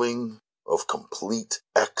feeling of complete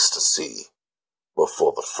ecstasy. But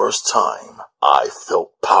for the first time, I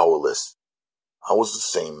felt powerless. I was the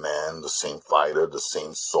same man, the same fighter, the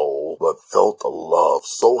same soul, but felt a love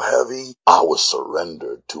so heavy, I was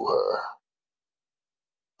surrendered to her.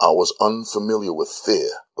 I was unfamiliar with fear,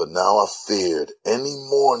 but now I feared any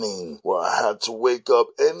morning where I had to wake up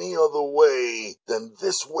any other way than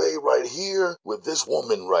this way right here with this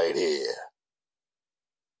woman right here.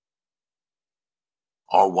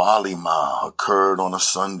 Our walima occurred on a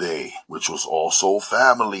Sunday, which was also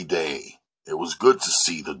family day. It was good to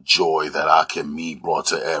see the joy that Akemi brought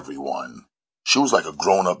to everyone. She was like a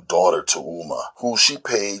grown-up daughter to Uma, who she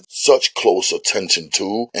paid such close attention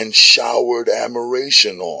to and showered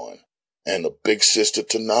admiration on. And a big sister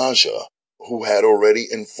to Naja, who had already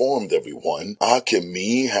informed everyone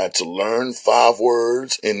Akemi had to learn 5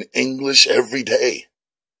 words in English every day.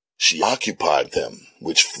 She occupied them,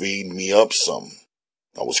 which freed me up some.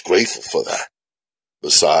 I was grateful for that.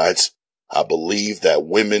 Besides, I believed that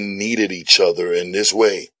women needed each other in this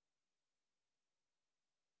way.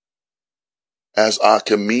 As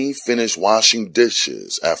Akemi finished washing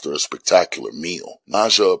dishes after a spectacular meal,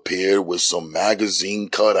 Naja appeared with some magazine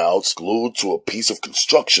cutouts glued to a piece of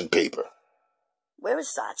construction paper. "Where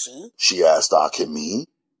is Sachi?" she asked Akemi.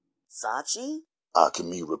 "Sachi?"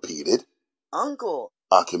 Akemi repeated. "Uncle."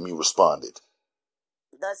 Akemi responded.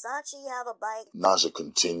 "Does Sachi have a bike?" Naja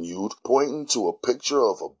continued, pointing to a picture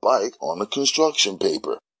of a bike on the construction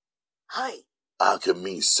paper. "Hi,"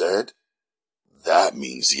 Akemi said. "That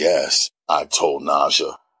means yes," I told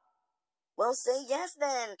Naja. "Well, say yes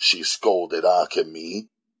then." She scolded Akemi.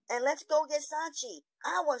 "And let's go get Sachi.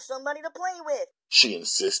 I want somebody to play with," she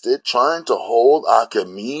insisted, trying to hold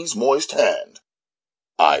Akemi's moist hand.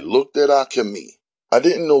 I looked at Akemi. I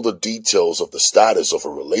didn't know the details of the status of her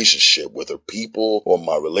relationship with her people or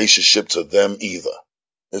my relationship to them either.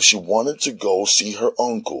 If she wanted to go see her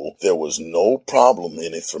uncle, there was no problem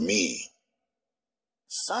in it for me.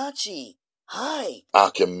 "Sachi, hi."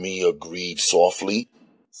 Akemi agreed softly.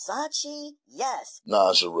 "Sachi, yes."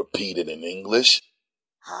 Naja repeated in English.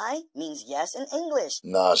 "Hi" means yes in English.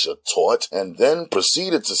 Naja taught and then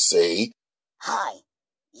proceeded to say, "Hi,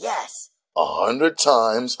 yes." 100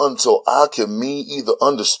 times until Akemi either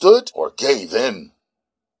understood or gave in.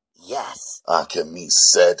 "Yes," Akemi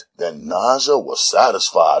said. Then Naja was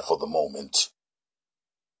satisfied for the moment.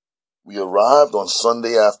 We arrived on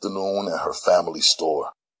Sunday afternoon at her family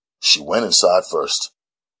store. She went inside first.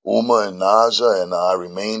 Uma and Naja and I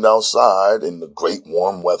remained outside in the great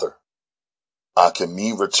warm weather.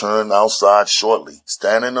 Akemi returned outside shortly,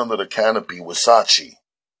 standing under the canopy with Sachi.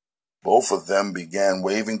 Both of them began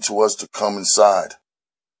waving to us to come inside.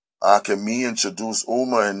 Akemi introduced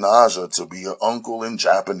Uma and Naja to be her uncle in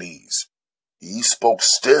Japanese. He spoke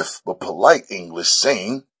stiff but polite English,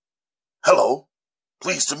 saying, "Hello,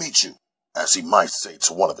 pleased to meet you," as he might say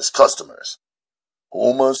to one of his customers.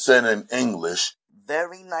 Uma said in English,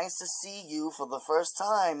 "Very nice to see you for the first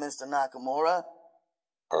time, Mr. Nakamura."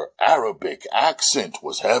 Her Arabic accent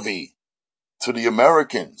was heavy. To the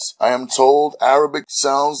Americans, I am told Arabic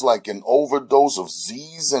sounds like an overdose of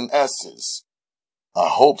Z's and S's. I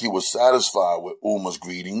hoped he was satisfied with Uma's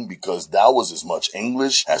greeting because that was as much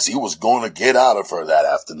English as he was going to get out of her that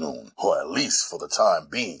afternoon, or at least for the time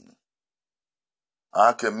being.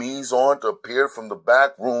 Akemi's aunt appeared from the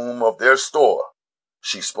back room of their store.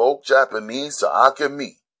 She spoke Japanese to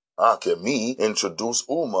Akemi. Akemi introduced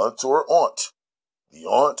Uma to her aunt. The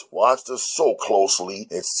aunt watched her so closely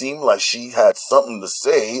it seemed like she had something to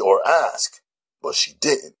say or ask, but she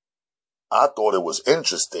didn't. I thought it was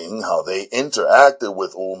interesting how they interacted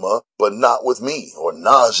with Uma, but not with me or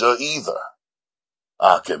Naja either.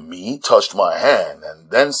 Akemi touched my hand and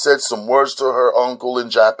then said some words to her uncle in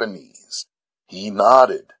Japanese. He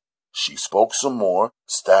nodded. She spoke some more,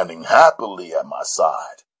 standing happily at my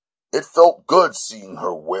side. It felt good seeing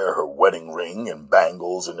her wear her wedding ring and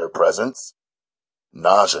bangles in their presence.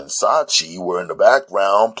 Naja and Sachi were in the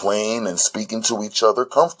background playing and speaking to each other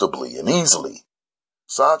comfortably and easily.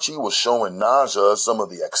 Sachi was showing Naja some of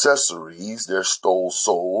the accessories their store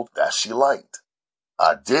sold that she liked.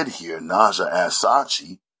 I did hear Naja ask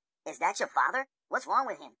Sachi, "Is that your father? What's wrong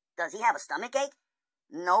with him? Does he have a stomachache?"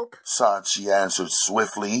 Nope. Sachi answered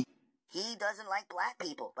swiftly. "He doesn't like black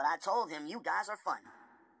people, but I told him you guys are fun."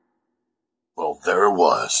 Well, there it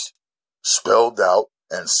was, spelled out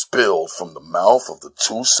and spilled from the mouth of the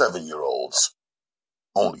two 7-year-olds.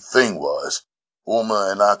 Only thing was, Uma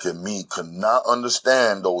and Akemi could not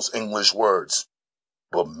understand those English words,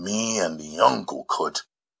 but me and the uncle could.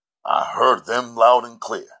 I heard them loud and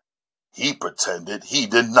clear. He pretended he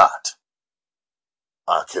did not.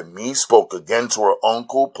 Akemi spoke again to her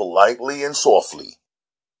uncle politely and softly.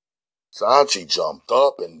 Sachi jumped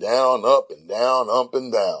up and down, up and down, up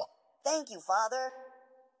and down. "Thank you, father."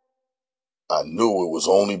 I knew it was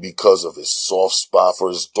only because of his soft spot for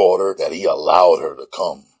his daughter that he allowed her to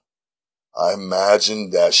come. I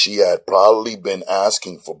imagined that she had probably been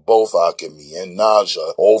asking for both Akemi and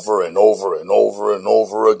Naja over and over and over and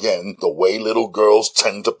over again, the way little girls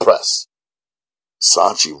tend to press.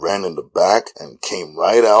 Sachi ran in the back and came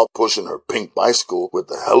right out pushing her pink bicycle with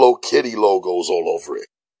the Hello Kitty logos all over it.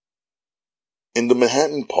 In the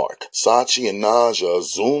Manhattan Park, Sachi and Naja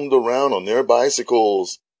zoomed around on their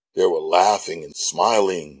bicycles. They were laughing and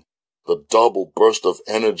smiling. The double burst of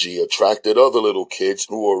energy attracted other little kids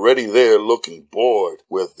who were already there looking bored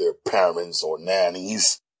with their parents or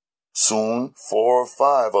nannies. Soon, 4 or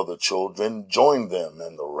 5 other children joined them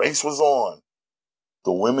and the race was on.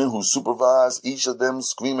 The women who supervised each of them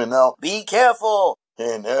screaming out, "Be careful!"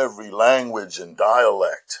 in every language and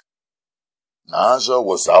dialect. Naja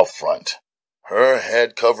was out front, her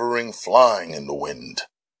head covering flying in the wind.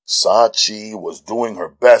 Sachi was doing her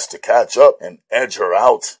best to catch up and edge her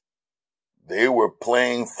out. They were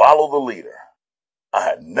playing Follow the Leader. I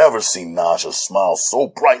had never seen Naja smile so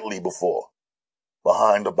brightly before.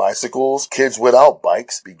 Behind the bicycles, kids without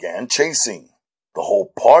bikes began chasing. The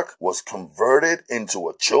whole park was converted into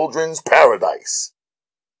a children's paradise.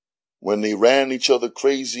 When they ran each other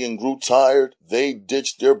crazy and grew tired, they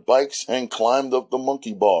ditched their bikes and climbed up the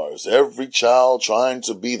monkey bars, every child trying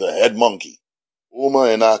to be the head monkey. Uma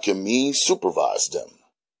and Akemi supervised them.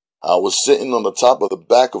 I was sitting on the top of the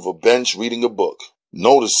back of a bench reading a book,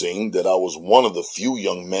 noticing that I was one of the few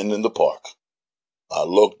young men in the park. I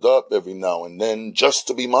looked up every now and then just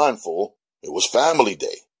to be mindful. It was family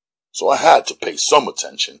day, so I had to pay some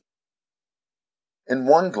attention. In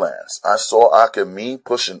one glance, I saw Akemi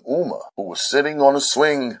pushing Uma, who was sitting on a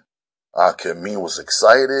swing. Akemi was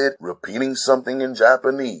excited, repeating something in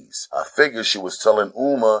Japanese. I figured she was telling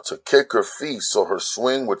Uma to kick her feet so her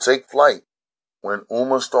swing would take flight. When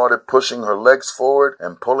Uma started pushing her legs forward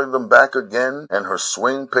and pulling them back again, and her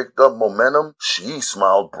swing picked up momentum, she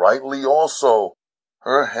smiled brightly also,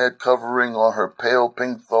 her head covering on her pale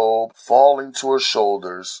pink thobe, falling to her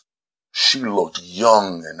shoulders. She looked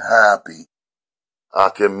young and happy.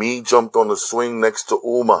 Akemi jumped on the swing next to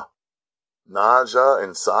Uma. Naja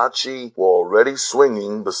and Sachi were already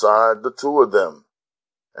swinging beside the two of them.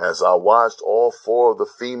 As I watched all 4 of the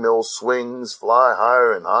female swings fly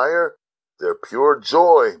higher and higher, their pure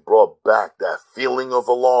joy brought back that feeling of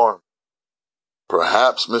alarm.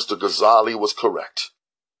 Perhaps Mr. Ghazali was correct.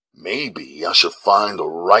 Maybe I should find the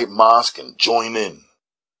right mosque and join in.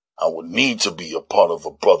 I would need to be a part of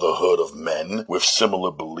a brotherhood of men with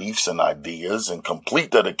similar beliefs and ideas and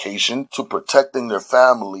complete dedication to protecting their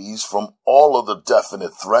families from all of the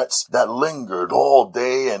definite threats that lingered all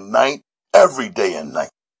day and night, every day and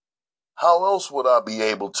night. How else would I be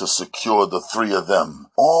able to secure the 3 of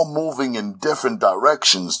them, all moving in different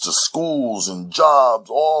directions to schools and jobs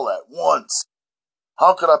all at once?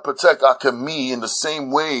 How could I protect Akemi in the same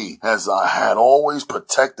way as I had always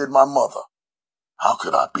protected my mother? How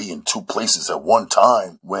could I be in two places at one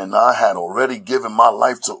time when I had already given my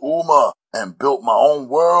life to Uma and built my own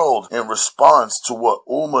world in response to what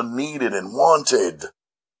Uma needed and wanted?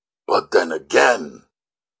 But then again,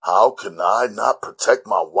 how can I not protect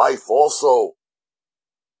my wife also?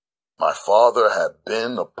 My father had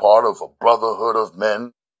been a part of a brotherhood of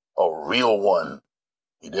men, a real one.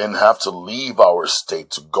 He didn't have to leave our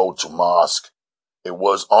estate to go to mosque. It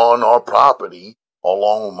was on our property,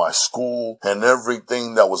 along with my school and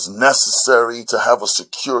everything that was necessary to have a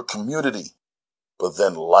secure community. But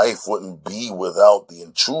then life wouldn't be without the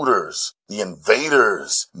intruders, the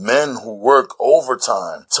invaders, men who work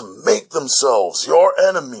overtime to make themselves your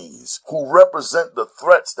enemies, who represent the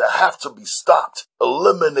threats that have to be stopped,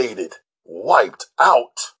 eliminated, wiped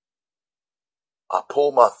out. I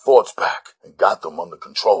pulled my thoughts back and got them under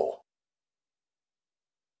control.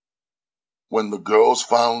 When the girls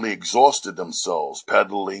finally exhausted themselves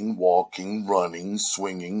pedaling, walking, running,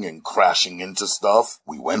 swinging, and crashing into stuff,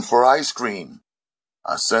 we went for ice cream.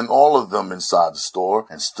 I sent all of them inside the store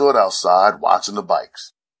and stood outside watching the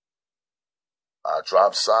bikes. I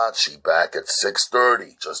dropped Sachi back at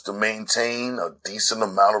 6:30 just to maintain a decent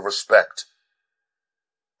amount of respect.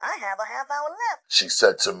 I have a half hour left, she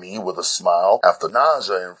said to me with a smile after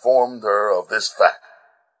Naja informed her of this fact.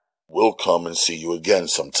 We'll come and see you again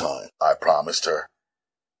sometime, I promised her.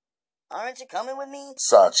 Aren't you coming with me?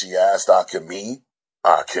 Sachi asked Akemi.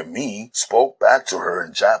 Akemi spoke back to her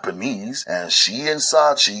in Japanese, and she and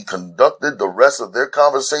Sachi conducted the rest of their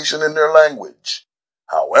conversation in their language.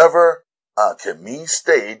 However, Akemi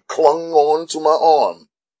stayed clung on to my arm.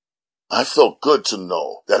 I felt good to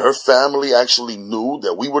know that her family actually knew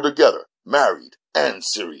that we were together, married, and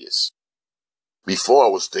serious. Before I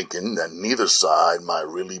was thinking that neither side might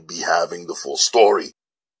really be having the full story.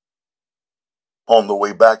 On the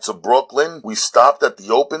way back to Brooklyn, we stopped at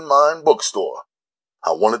the Open Mind bookstore.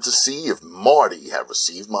 I wanted to see if Marty had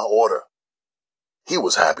received my order. He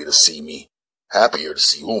was happy to see me, happier to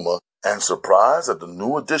see Uma, and surprised at the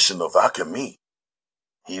new addition of Akemi.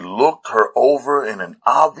 He looked her over in an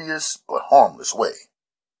obvious but harmless way.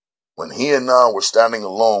 When he and I were standing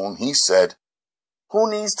alone, he said, "Who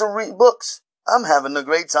needs to read books? I'm having a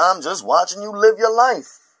great time just watching you live your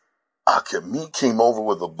life." Akemi came over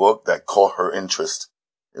with a book that caught her interest.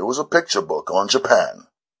 It was a picture book on Japan.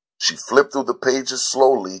 She flipped through the pages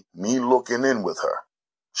slowly, me looking in with her.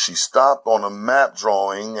 She stopped on a map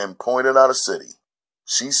drawing and pointed out a city.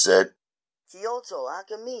 She said, "Kyoto,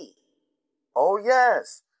 Akemi." "Oh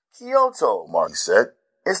yes, Kyoto," Marty said.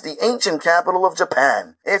 "It's the ancient capital of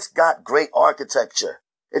Japan. It's got great architecture.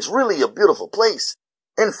 It's really a beautiful place.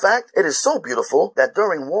 In fact, it is so beautiful that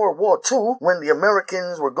during World War II, when the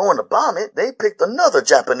Americans were going to bomb it, they picked another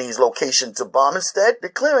Japanese location to bomb instead,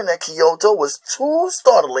 declaring that Kyoto was too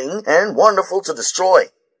startling and wonderful to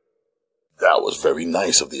destroy." "That was very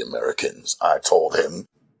nice of the Americans," I told him.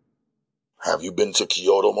 "Have you been to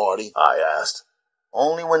Kyoto, Marty?" I asked.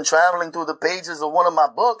 "Only when traveling through the pages of one of my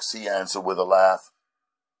books," he answered with a laugh.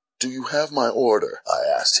 "Do you have my order?" I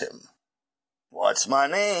asked him. "What's my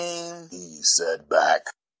name?" he said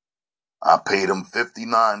back. I paid him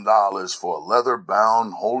 $59 for a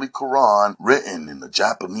leather-bound Holy Quran written in the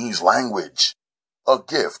Japanese language. A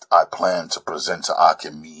gift I planned to present to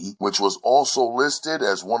Akemi, which was also listed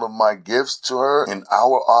as one of my gifts to her in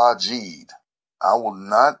our Ajid. I will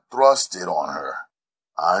not thrust it on her.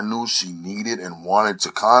 I knew she needed and wanted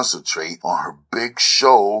to concentrate on her big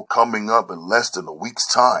show coming up in less than a week's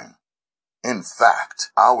time. In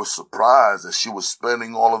fact, I was surprised that she was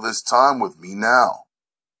spending all of this time with me now.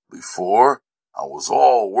 Before, I was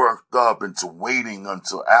all worked up into waiting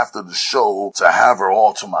until after the show to have her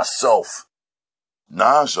all to myself.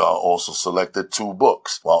 Naja also selected 2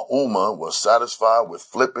 books, while Uma was satisfied with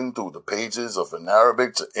flipping through the pages of an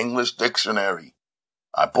Arabic to English dictionary.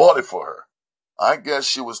 I bought it for her. I guess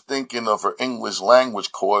she was thinking of her English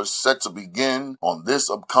language course set to begin on this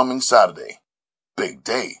upcoming Saturday. Big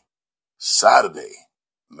day. Saturday,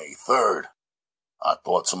 May 3rd. I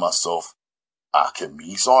thought to myself,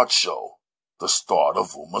 Akemi's art show, the start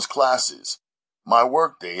of Uma's classes, my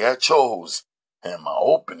workday at Cho's, and my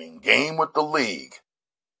opening game with the league.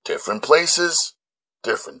 Different places,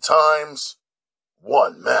 different times,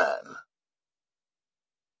 one man.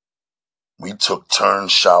 We took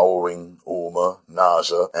turns showering, Uma,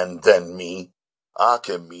 Naja, and then me.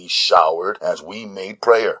 Akemi showered as we made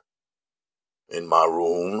prayer. In my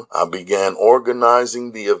room, I began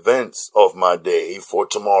organizing the events of my day for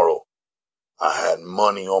tomorrow. I had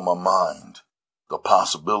money on my mind. The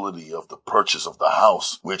possibility of the purchase of the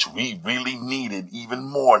house, which we really needed even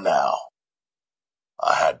more now.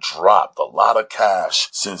 I had dropped a lot of cash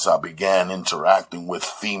since I began interacting with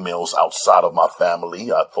females outside of my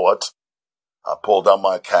family, I thought. I pulled out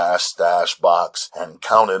my cash stash box and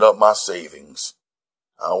counted up my savings.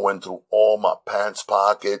 I went through all my pants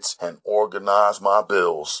pockets and organized my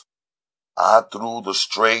bills. I threw the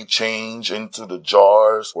stray change into the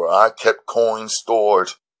jars where I kept coins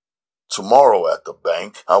stored. Tomorrow at the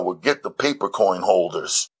bank, I would get the paper coin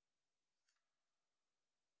holders.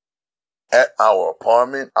 At our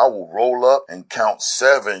apartment, I will roll up and count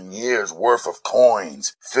 7 years worth of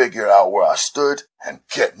coins, figure out where I stood, and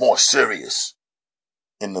get more serious.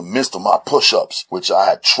 In the midst of my push-ups, which I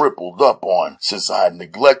had tripled up on since I had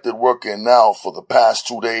neglected working out for the past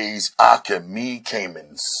 2 days, Akemi came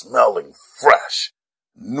in smelling fresh.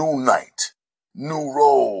 New night, new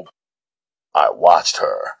robe. I watched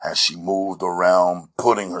her as she moved around,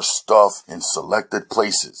 putting her stuff in selected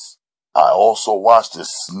places. I also watched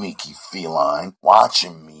this sneaky feline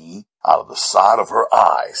watching me out of the side of her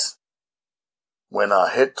eyes. When I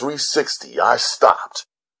hit 360, I stopped.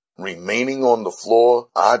 Remaining on the floor,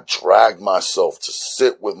 I dragged myself to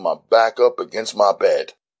sit with my back up against my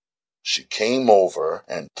bed. She came over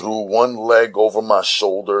and threw one leg over my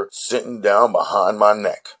shoulder, sitting down behind my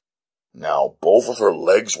neck. Now both of her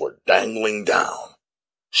legs were dangling down.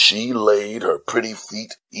 She laid her pretty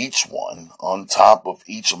feet, each one, on top of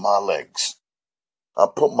each of my legs. I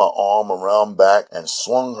put my arm around back and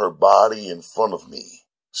swung her body in front of me,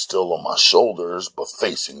 still on my shoulders but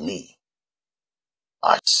facing me.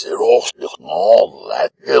 I said, all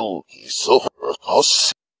that hill,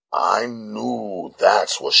 I knew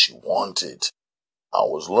that's what she wanted. I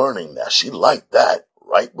was learning that she liked that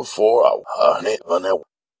right before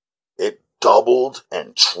it doubled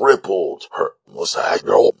and tripled her.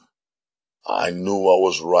 I knew I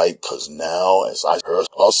was right, 'cause now as I heard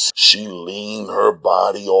us, she leaned her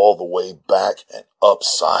body all the way back and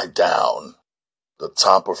upside down. The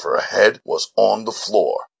top of her head was on the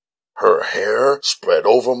floor. Her hair spread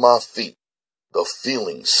over my feet. The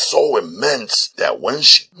feeling so immense that when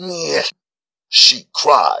she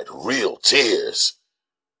cried real tears.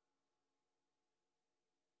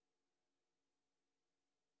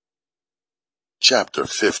 Chapter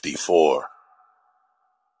 54.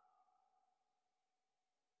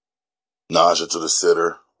 Naja to the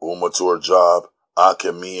sitter, Uma to her job,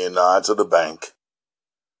 Akemi and I to the bank.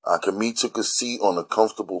 Akemi took a seat on a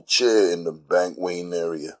comfortable chair in the bank waiting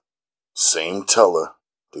area. Same teller,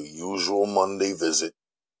 the usual Monday visit.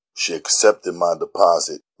 She accepted my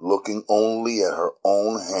deposit, looking only at her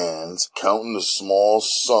own hands, counting the small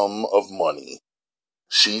sum of money.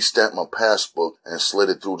 She stamped my passbook and slid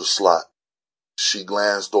it through the slot. She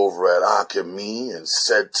glanced over at Akemi and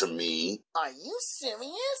said to me, "Are you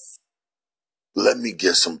serious?" "Let me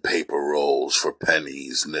get some paper rolls for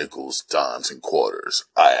pennies, nickels, dimes, and quarters,"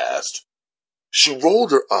 I asked. She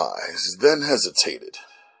rolled her eyes, then hesitated.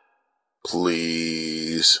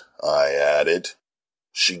 "Please," I added.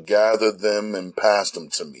 She gathered them and passed them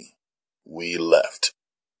to me. We left.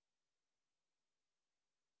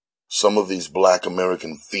 Some of these black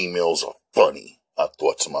American females are funny, I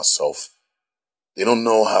thought to myself. They don't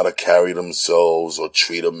know how to carry themselves or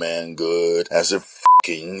treat a man good, as if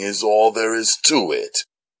f***ing is all there is to it.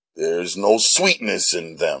 There's no sweetness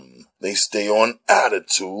in them. They stay on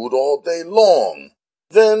attitude all day long.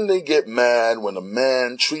 Then they get mad when a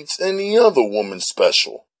man treats any other woman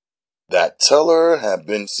special. That teller had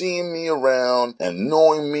been seeing me around and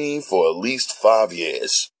knowing me for at least 5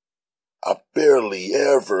 years. I barely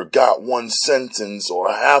ever got one sentence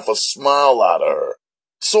or half a smile out of her.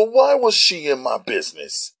 So why was she in my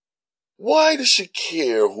business? Why did she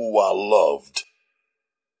care who I loved?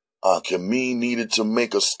 Akemi needed to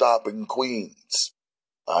make a stop in Queens.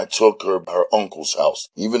 I took her to her uncle's house,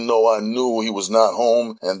 even though I knew he was not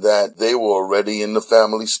home and that they were already in the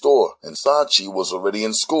family store and Sachi was already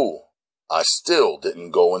in school. I still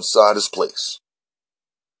didn't go inside his place.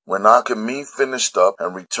 When Akemi finished up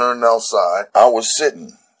and returned outside, I was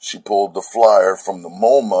sitting. She pulled the flyer from the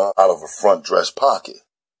MoMA out of her front dress pocket.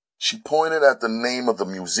 She pointed at the name of the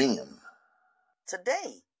museum.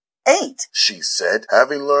 "Today, 8, she said,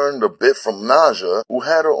 having learned a bit from Naja, who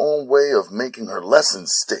had her own way of making her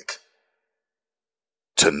lessons stick.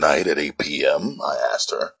 "Tonight at 8 p.m., I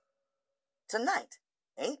asked her. "Tonight,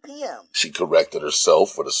 8 p.m. She corrected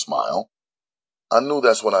herself with a smile. I knew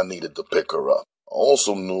that's when I needed to pick her up. I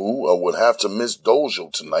also knew I would have to miss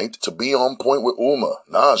Dojo tonight to be on point with Uma,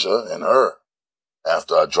 Naja, and her.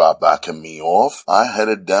 After I dropped Akemi off, I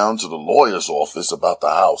headed down to the lawyer's office about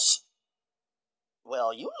the house.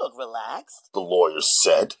 Well, you look relaxed, the lawyer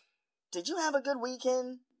said. Did you have a good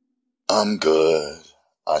weekend? I'm good.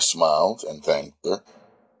 I smiled and thanked her.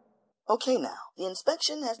 Okay now, the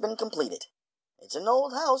inspection has been completed. It's an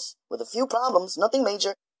old house with a few problems, nothing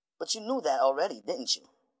major, but you knew that already, didn't you?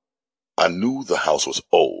 I knew the house was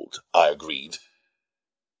old, I agreed.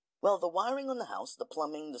 Well, the wiring on the house, the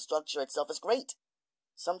plumbing, the structure itself is great.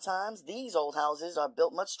 Sometimes these old houses are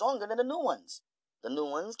built much stronger than the new ones. The new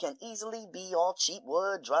ones can easily be all cheap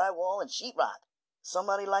wood, drywall, and sheetrock.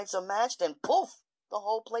 Somebody lights a match, then poof, the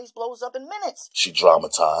whole place blows up in minutes. She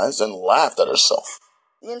dramatized and laughed at herself.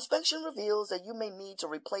 The inspection reveals that you may need to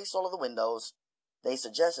replace all of the windows. They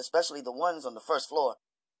suggest especially the ones on the first floor.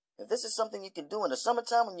 If this is something you can do in the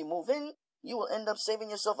summertime when you move in, you will end up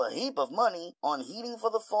saving yourself a heap of money on heating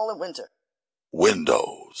for the fall and winter.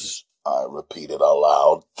 Windows, I repeated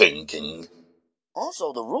aloud, thinking.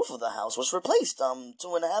 Also, the roof of the house was replaced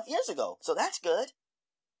 2.5 years ago, so that's good.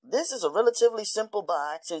 This is a relatively simple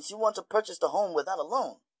buy since you want to purchase the home without a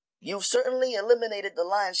loan. You've certainly eliminated the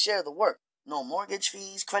lion's share of the work. No mortgage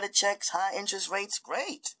fees, credit checks, high interest rates,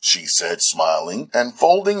 great, she said, smiling and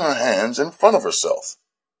folding her hands in front of herself.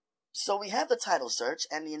 So we have the title search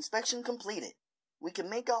and the inspection completed. We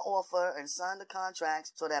can make our offer and sign the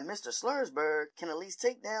contracts so that Mr. Slursberg can at least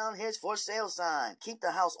take down his for sale sign, keep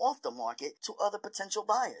the house off the market to other potential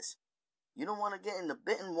buyers. You don't want to get in the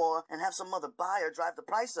bidding war and have some other buyer drive the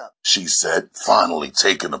price up, she said, finally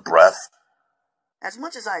taking a breath. As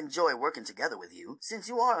much as I enjoy working together with you, since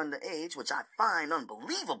you are underage, which I find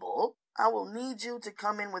unbelievable, I will need you to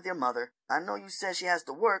come in with your mother. I know you said she has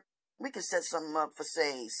to work. We could set something up for,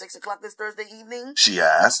 say, 6 o'clock this Thursday evening, she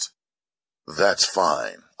asked. That's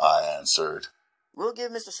fine, I answered. We'll give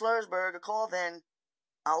Mr. Slursberg a call then.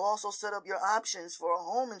 I'll also set up your options for a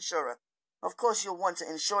home insurer. Of course you'll want to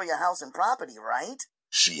insure your house and property, right?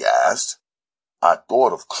 She asked. I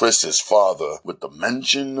thought of Chris's father with the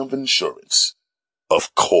mention of insurance.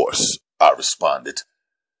 Of course, I responded.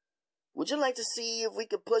 Would you like to see if we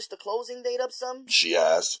could push the closing date up some? She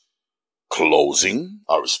asked. Closing?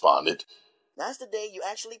 I responded. That's the day you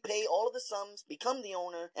actually pay all of the sums, become the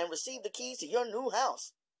owner, and receive the keys to your new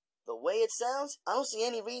house. The way it sounds, I don't see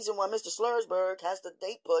any reason why Mr. Slursberg has the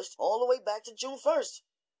date pushed all the way back to June 1st.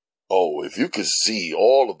 Oh, if you could see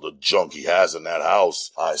all of the junk he has in that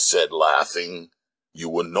house, I said, laughing, you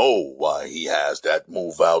would know why he has that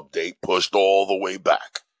move-out date pushed all the way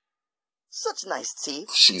back. Such nice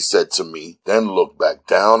teeth, she said to me, then looked back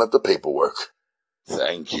down at the paperwork.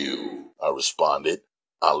 Thank you, I responded.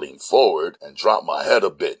 I leaned forward and dropped my head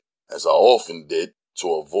a bit, as I often did,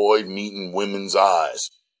 to avoid meeting women's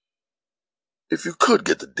eyes. If you could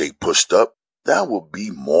get the date pushed up, that would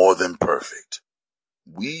be more than perfect.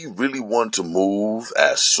 We really want to move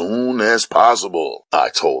as soon as possible, I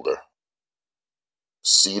told her.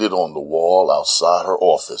 Seated on the wall outside her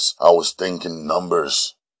office, I was thinking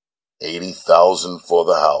numbers. 80,000 for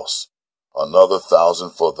the house, another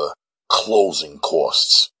 1,000 for the closing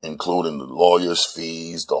costs, including the lawyer's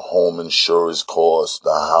fees, the home insurance costs,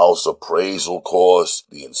 the house appraisal costs,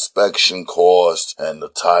 the inspection costs, and the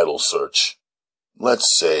title search.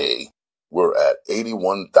 Let's say we're at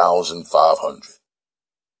 $81,500.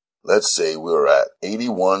 Let's say we're at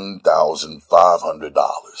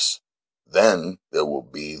 $81,500. Then there will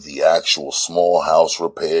be the actual small house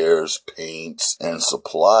repairs, paints, and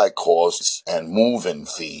supply costs and move-in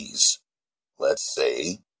fees. Let's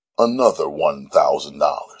say another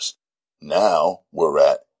 $1,000. Now we're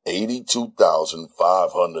at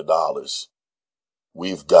 $82,500.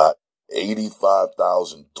 We've got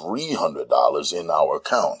 $85,300 in our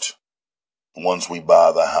account. Once we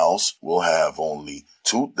buy the house, we'll have only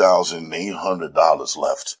 $2,800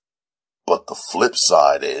 left. But the flip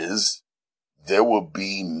side is, there will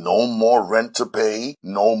be no more rent to pay,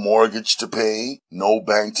 no mortgage to pay, no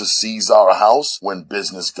bank to seize our house when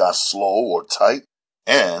business got slow or tight,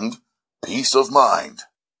 and peace of mind.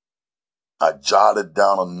 I jotted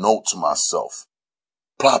down a note to myself.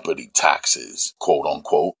 Property taxes, quote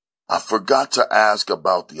unquote. I forgot to ask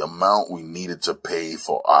about the amount we needed to pay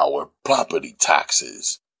for our property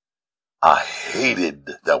taxes. I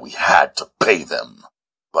hated that we had to pay them,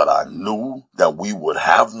 but I knew that we would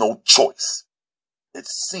have no choice. It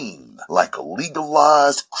seemed like a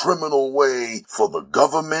legalized criminal way for the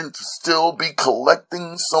government to still be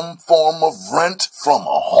collecting some form of rent from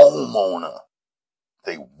a homeowner.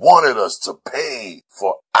 They wanted us to pay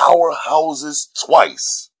for our houses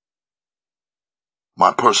twice.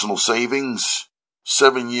 My personal savings,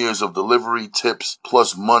 7 years of delivery tips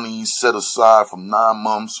plus money set aside from 9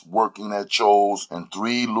 months working at Cho's and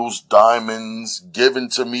 3 loose diamonds given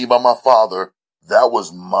to me by my father, That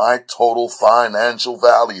was my total financial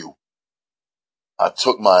value. I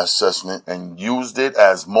took my assessment and used it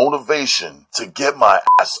as motivation to get my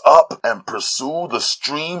ass up and pursue the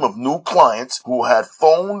stream of new clients who had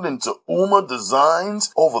phoned into Uma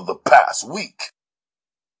Designs over the past week.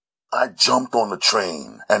 I jumped on the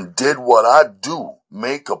train and did what I do.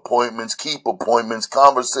 Make appointments, keep appointments,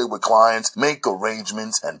 conversate with clients, make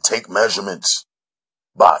arrangements, and take measurements.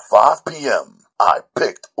 By 5 p.m., I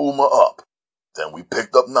picked Uma up. Then we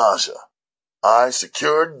picked up Naja. I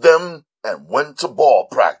secured them and went to ball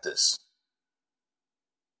practice.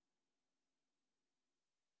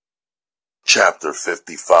 Chapter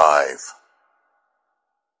 55.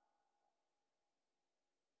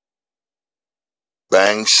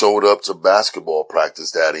 Bang showed up to basketball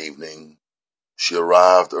practice that evening. She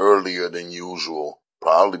arrived earlier than usual,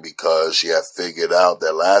 probably because she had figured out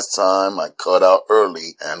that last time I cut out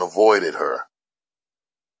early and avoided her.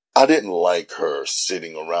 I didn't like her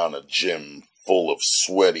sitting around a gym full of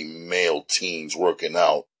sweaty male teens working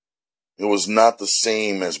out. It was not the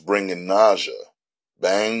same as bringing Naja.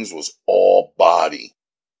 Bang's was all body.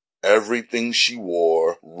 Everything she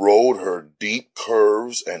wore rode her deep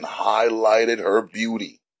curves and highlighted her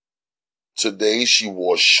beauty. Today she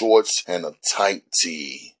wore shorts and a tight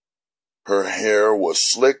tee. Her hair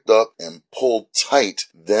was slicked up and pulled tight,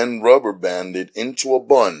 then rubber banded into a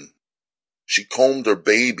bun. She combed her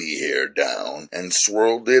baby hair down and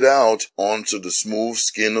swirled it out onto the smooth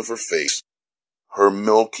skin of her face. Her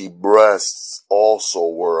milky breasts also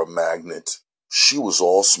were a magnet. She was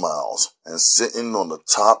all smiles and sitting on the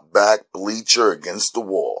top back bleacher against the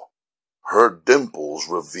wall. Her dimples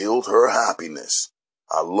revealed her happiness.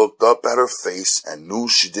 I looked up at her face and knew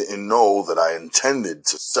she didn't know that I intended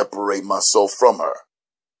to separate myself from her.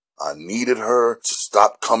 I needed her to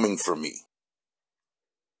stop coming for me.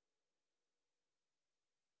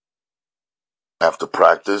 After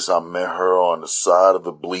practice, I met her on the side of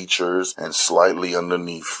the bleachers and slightly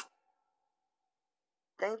underneath.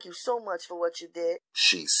 Thank you so much for what you did,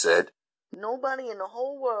 she said. Nobody in the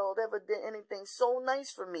whole world ever did anything so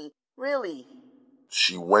nice for me, really.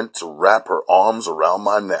 She went to wrap her arms around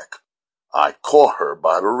my neck. I caught her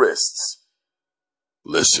by the wrists.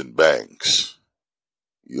 Listen, Banks,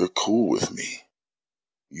 you're cool with me.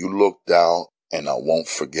 You looked out and I won't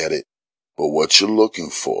forget it. But what you're looking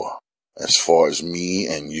for, as far as me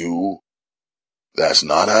and you, that's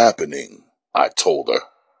not happening, I told her.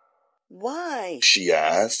 Why? She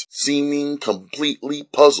asked, seeming completely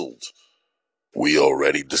puzzled. We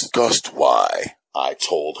already discussed why, I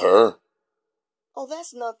told her. Oh,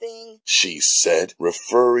 that's nothing, she said,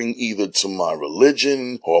 referring either to my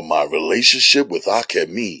religion or my relationship with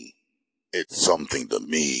Akemi. It's something to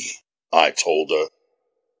me, I told her.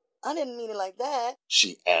 I didn't mean it like that,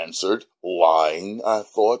 she answered, lying, I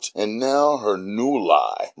thought, and now her new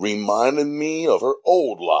lie reminded me of her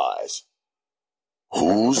old lies.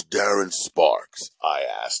 Who's Darren Sparks? I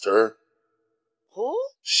asked her. Who?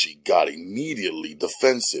 She got immediately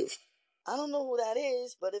defensive. I don't know who that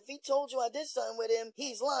is, but if he told you I did something with him,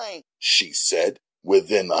 he's lying, she said,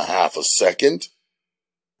 within a half a second.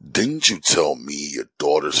 Didn't you tell me your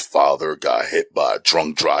daughter's father got hit by a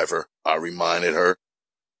drunk driver? I reminded her.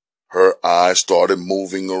 Her eyes started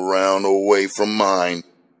moving around away from mine.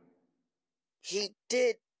 He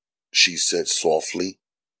did, she said softly,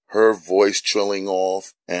 her voice trilling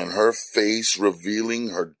off and her face revealing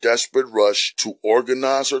her desperate rush to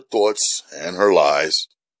organize her thoughts and her lies.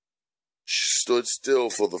 She stood still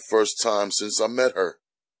for the first time since I met her.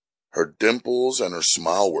 Her dimples and her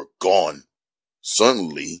smile were gone.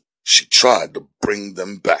 Suddenly, she tried to bring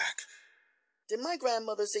them back. Did my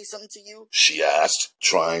grandmother say something to you? She asked,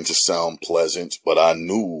 trying to sound pleasant, but I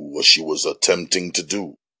knew what she was attempting to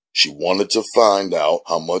do. She wanted to find out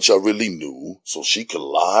how much I really knew so she could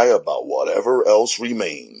lie about whatever else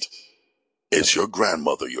remained. Is your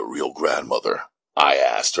grandmother your real grandmother? I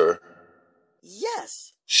asked her.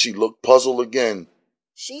 Yes. She looked puzzled again.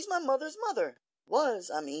 She's my mother's mother.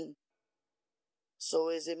 I mean. So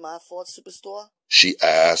is it my fault, Superstore? She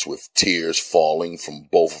asked with tears falling from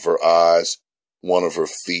both of her eyes. One of her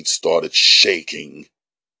feet started shaking.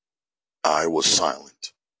 I was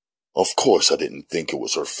silent. Of course I didn't think it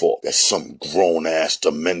was her fault that some grown-ass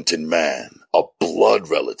demented man, a blood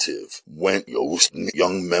relative, went with a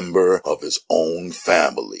young member of his own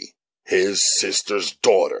family, his sister's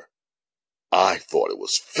daughter. I thought it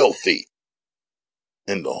was filthy.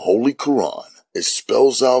 In the Holy Quran, it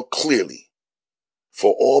spells out clearly,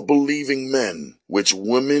 for all believing men, which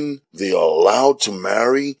women they are allowed to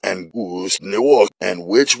marry and which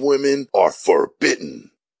women are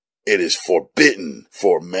forbidden. It is forbidden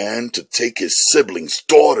for a man to take his siblings'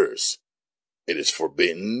 daughters. It is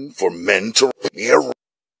forbidden for men to hear.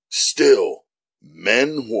 Still,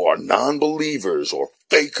 men who are non-believers or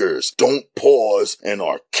fakers don't pause and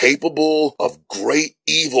are capable of great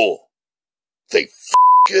evil. They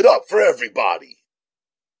it up for everybody.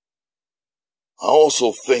 I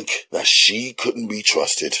also think that she couldn't be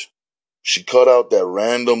trusted. She cut out that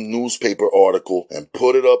random newspaper article and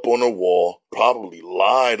put it up on her wall, probably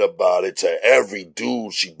lied about it to every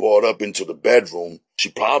dude she brought up into the bedroom. She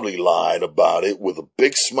probably lied about it with a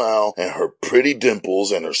big smile and her pretty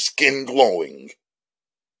dimples and her skin glowing.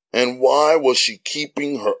 And why was she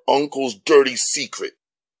keeping her uncle's dirty secret?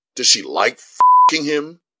 Did she like f***ing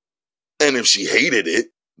him? And if she hated it,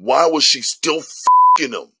 why was she still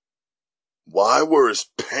f***ing him? Why were his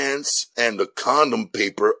pants and the condom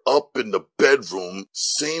paper up in the bedroom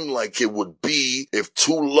same like it would be if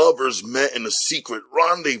two lovers met in a secret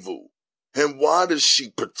rendezvous? And why does she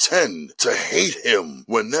pretend to hate him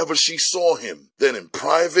whenever she saw him? Then in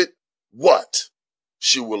private, what?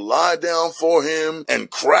 She would lie down for him and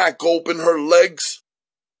crack open her legs?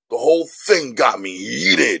 The whole thing got me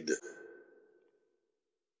heated.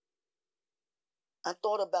 I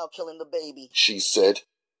thought about killing the baby, She said.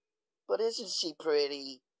 But isn't she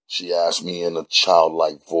pretty? She asked me in a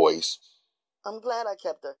childlike voice. I'm glad I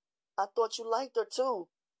kept her. I thought you liked her too.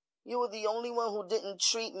 You were the only one who didn't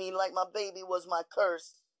treat me like my baby was my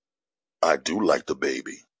curse. I do like the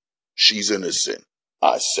baby. She's innocent,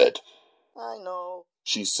 I said. I know,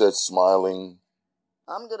 she said, smiling.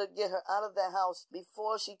 I'm gonna get her out of that house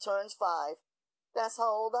before she turns 5. That's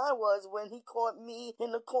how old I was when he caught me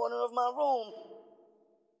in the corner of my room.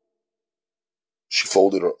 She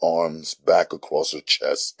folded her arms back across her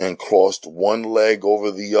chest and crossed one leg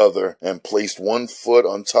over the other and placed one foot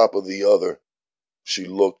on top of the other. She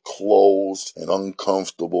looked closed and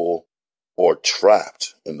uncomfortable or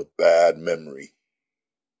trapped in the bad memory.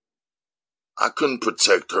 I couldn't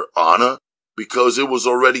protect her honor because it was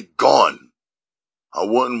already gone. I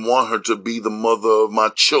wouldn't want her to be the mother of my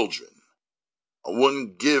children. I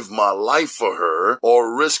wouldn't give my life for her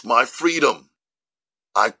or risk my freedom.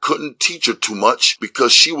 I couldn't teach her too much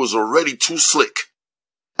because she was already too slick.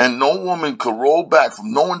 And no woman could roll back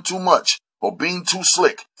from knowing too much or being too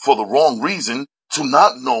slick for the wrong reason to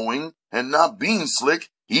not knowing and not being slick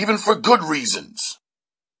even for good reasons.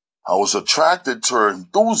 I was attracted to her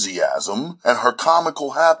enthusiasm and her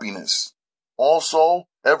comical happiness. Also,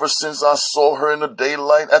 ever since I saw her in the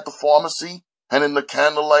daylight at the pharmacy and in the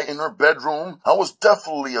candlelight in her bedroom, I was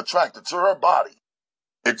definitely attracted to her body.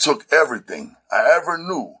 It took everything I ever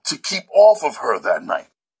knew to keep off of her that night.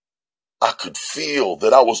 I could feel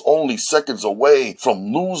that I was only seconds away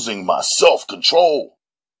from losing my self-control.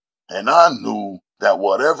 And I knew that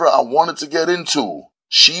whatever I wanted to get into,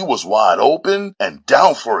 she was wide open and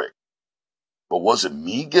down for it. But was it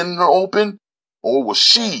me getting her open? Or was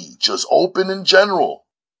she just open in general?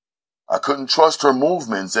 I couldn't trust her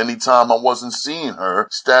movements anytime I wasn't seeing her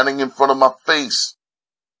standing in front of my face.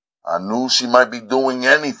 I knew she might be doing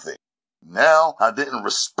anything. Now I didn't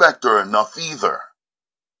respect her enough either.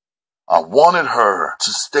 I wanted her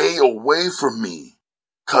to stay away from me.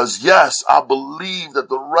 'Cause yes, I believe that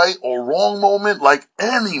the right or wrong moment, like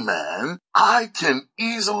any man, I can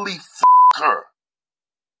easily f*** her.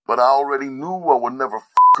 But I already knew I would never f***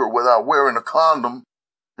 her without wearing a condom.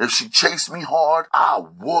 If she chased me hard, I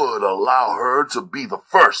would allow her to be the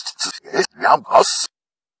first to hit us.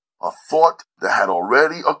 A thought that had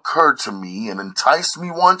already occurred to me and enticed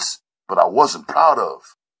me once, but I wasn't proud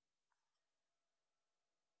of.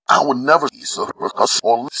 I would never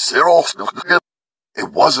or zero.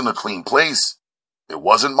 It wasn't a clean place. It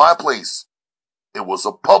wasn't my place. It was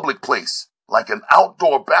a public place, like an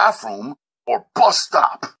outdoor bathroom or bus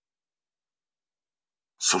stop.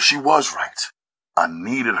 So she was right. I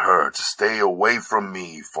needed her to stay away from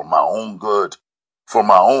me for my own good, for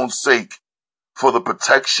my own sake, for the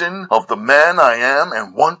protection of the man I am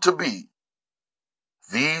and want to be.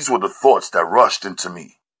 These were the thoughts that rushed into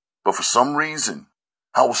me, but for some reason,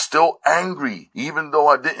 I was still angry, even though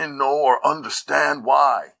I didn't know or understand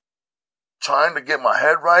why. Trying to get my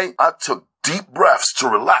head right, I took deep breaths to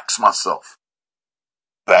relax myself.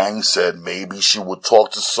 Bang said maybe she would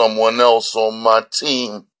talk to someone else on my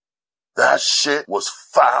team. That shit was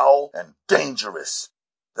foul and dangerous.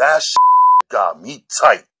 That shit got me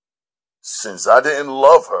tight. Since I didn't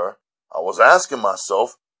love her, I was asking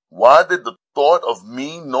myself, why did the thought of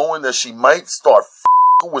me knowing that she might start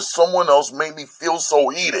f***ing with someone else make me feel so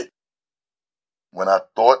heated? When I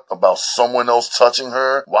thought about someone else touching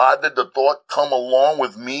her, why did the thought come along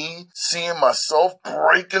with me seeing myself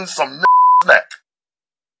breaking some neck?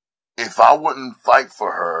 If I wouldn't fight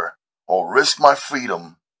for her or risk my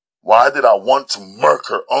freedom, Why did I want to murk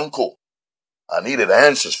her uncle? I needed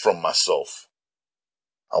answers from myself.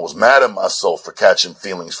 I was mad at myself for catching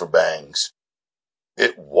feelings for Bangs.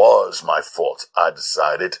 It was my fault, I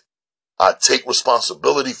decided. I'd take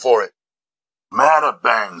responsibility for it. Mad at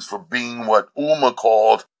Bangs for being what Uma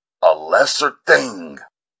called a lesser thing.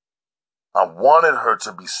 I wanted her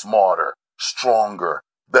to be smarter, stronger,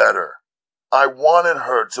 better. I wanted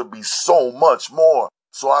her to be so much more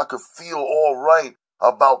so I could feel all right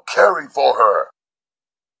about caring for her.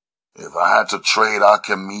 If I had to trade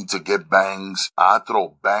Akemi to get Bangs, I'd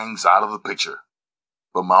throw Bangs out of the picture.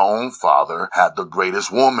 But my own father had the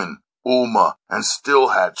greatest woman, Uma, and still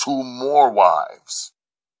had 2 more wives.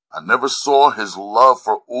 I never saw his love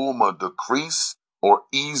for Uma decrease or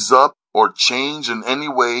ease up or change in any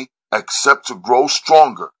way except to grow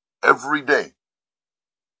stronger every day.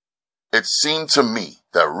 It seemed to me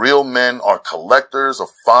that real men are collectors of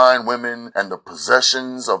fine women and the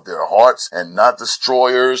possessions of their hearts and not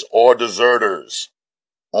destroyers or deserters.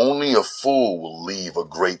 Only a fool will leave a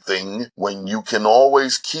great thing when you can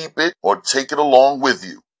always keep it or take it along with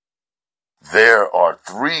you. There are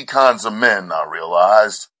 3 kinds of men, I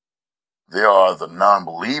realized. There are the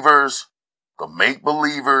non-believers, the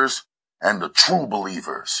make-believers, and the true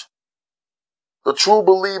believers. The true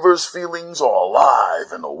believers' feelings are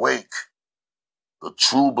alive and awake. The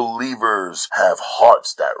true believers have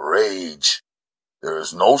hearts that rage. There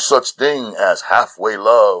is no such thing as halfway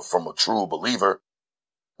love from a true believer.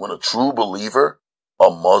 When a true believer, a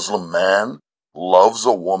Muslim man, loves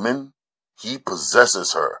a woman, he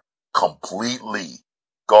possesses her completely,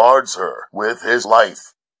 guards her with his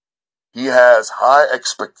life. He has high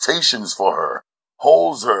expectations for her,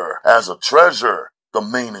 holds her as a treasure, the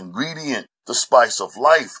main ingredient, the spice of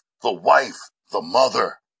life, the wife, the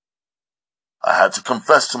mother. I had to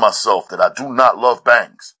confess to myself that I do not love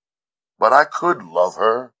Bangs, but I could love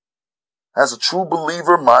her. As a true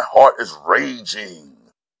believer, my heart is raging.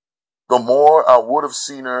 The more I would have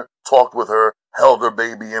seen her, talked with her, held her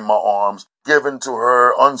baby in my arms, given to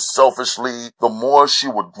her unselfishly, the more she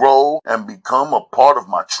would grow and become a part of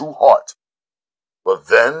my true heart. But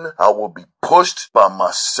then I would be pushed by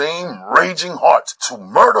my same raging heart to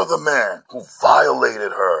murder the man who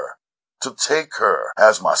violated her, to take her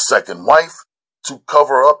as my second wife, to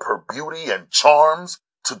cover up her beauty and charms,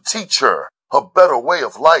 to teach her a better way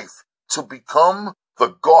of life, to become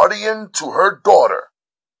the guardian to her daughter.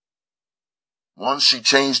 Once she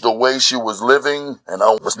changed the way she was living and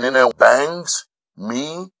I was in her Bangs,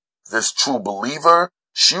 me, this true believer,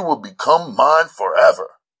 she would become mine forever.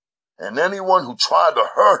 And anyone who tried to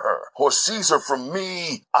hurt her or seize her from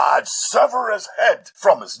me, I'd sever his head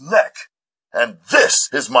from his neck. And this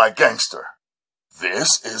is my gangster.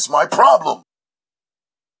 This is my problem.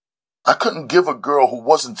 I couldn't give a girl who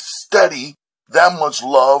wasn't steady that much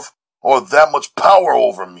love or that much power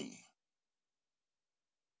over me.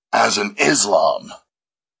 As in Islam,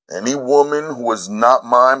 any woman who is not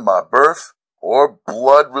mine by birth or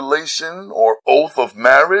blood relation or oath of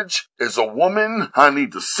marriage is a woman I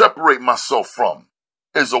need to separate myself from,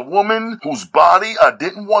 is a woman whose body I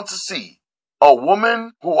didn't want to see, a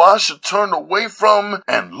woman who I should turn away from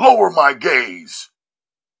and lower my gaze.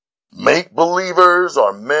 Make-believers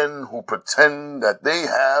are men who pretend that they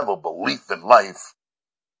have a belief in life.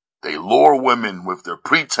 They lure women with their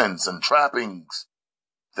pretense and trappings.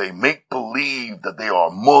 They make believe that they are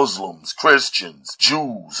Muslims, Christians,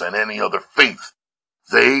 Jews, and any other faith.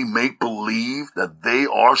 They make believe that they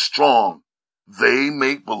are strong. They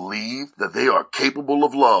make believe that they are capable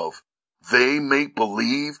of love. They make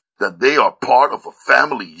believe that they are part of a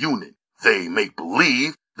family unit. They make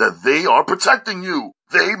believe that they are protecting you.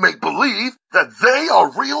 They make believe that they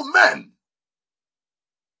are real men.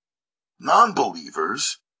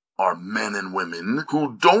 Non-believers are men and women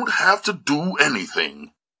who don't have to do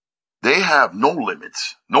anything. They have no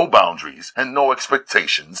limits, no boundaries, and no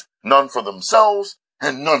expectations, none for themselves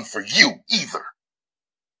and none for you either.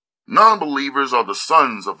 Non-believers are the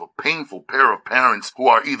sons of a painful pair of parents who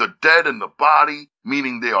are either dead in the body,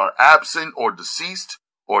 meaning they are absent or deceased,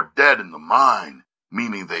 or dead in the mind,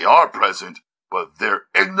 meaning they are present, but their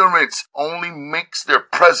ignorance only makes their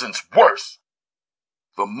presence worse.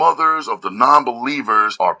 The mothers of the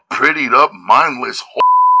non-believers are prettied up, mindless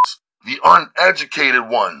the uneducated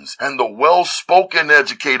ones, and the well-spoken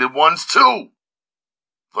educated ones too.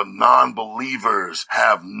 The non-believers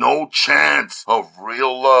have no chance of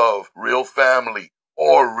real love, real family,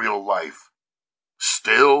 or real life.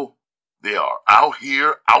 Still, they are out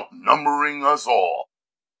here outnumbering us all.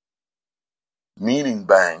 Meeting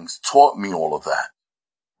Bangs taught me all of that,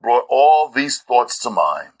 brought all these thoughts to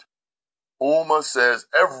mind. Uma says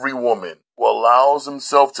every woman who allows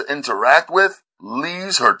himself to interact with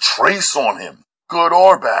leaves her trace on him, good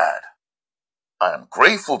or bad. I am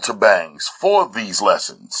grateful to Bangs for these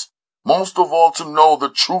lessons, most of all to know the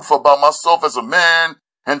truth about myself as a man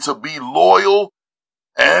and to be loyal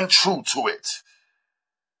and true to it.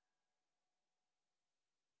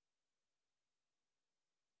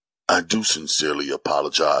 I do sincerely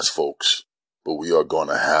apologize, folks, but we are going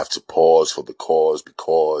to have to pause for the cause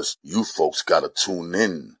because you folks got to tune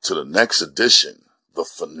in to the next edition, the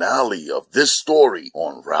finale of this story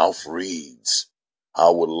on Ralph Reads.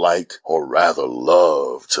 I would like, or rather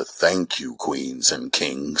love, to thank you, queens and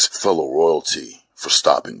kings, fellow royalty, for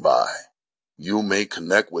stopping by. You may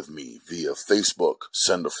connect with me via Facebook.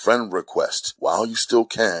 Send a friend request while you still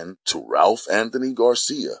can to Ralph Anthony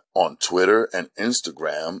Garcia on Twitter and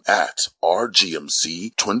Instagram at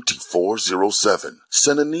RGMC2407.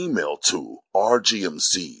 Send an email to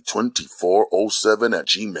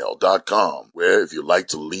rgmc2407@gmail.com, where if you'd like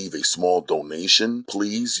to leave a small donation,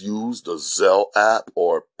 please use the Zelle app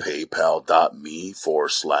or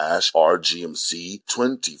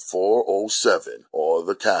paypal.me/RGMC2407 or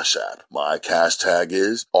the Cash App. My cash tag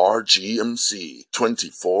is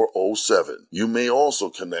RGMC2407. You may also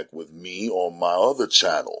connect with me on my other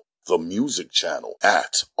channel, the music channel,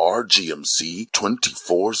 at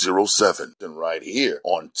RGMC2407. And right here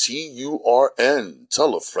on TURN,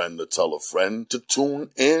 tell a friend to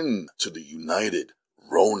tune in to the United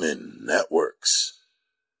Ronin Networks.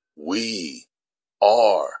 We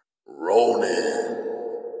are Ronin.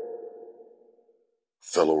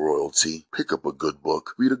 Fellow royalty, pick up a good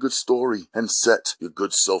book, read a good story, and set your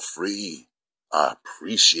good self free. I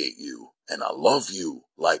appreciate you, and I love you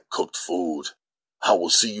like cooked food. I will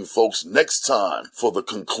see you folks next time for the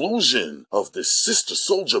conclusion of this Sister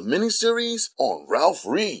Souljah miniseries on Ralph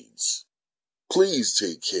Reads. Please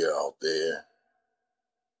take care out there.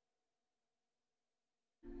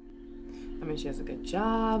 I mean, she has a good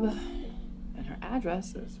job, and her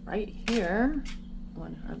address is right here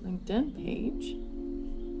on her LinkedIn page.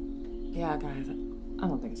 Yeah, guys, I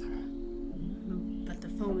don't think it's her. But the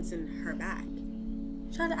phone was in her bag.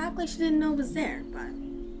 She tried to act like she didn't know it was there, but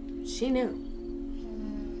she knew.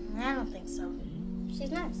 I don't think so.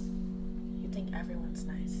 She's nice. You think everyone's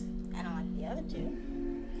nice? I don't like the other two.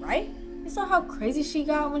 Right? You saw how crazy she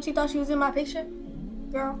got when she thought she was in my picture?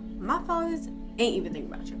 Girl, my followers ain't even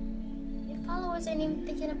thinking about you. Your followers ain't even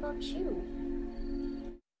thinking about you.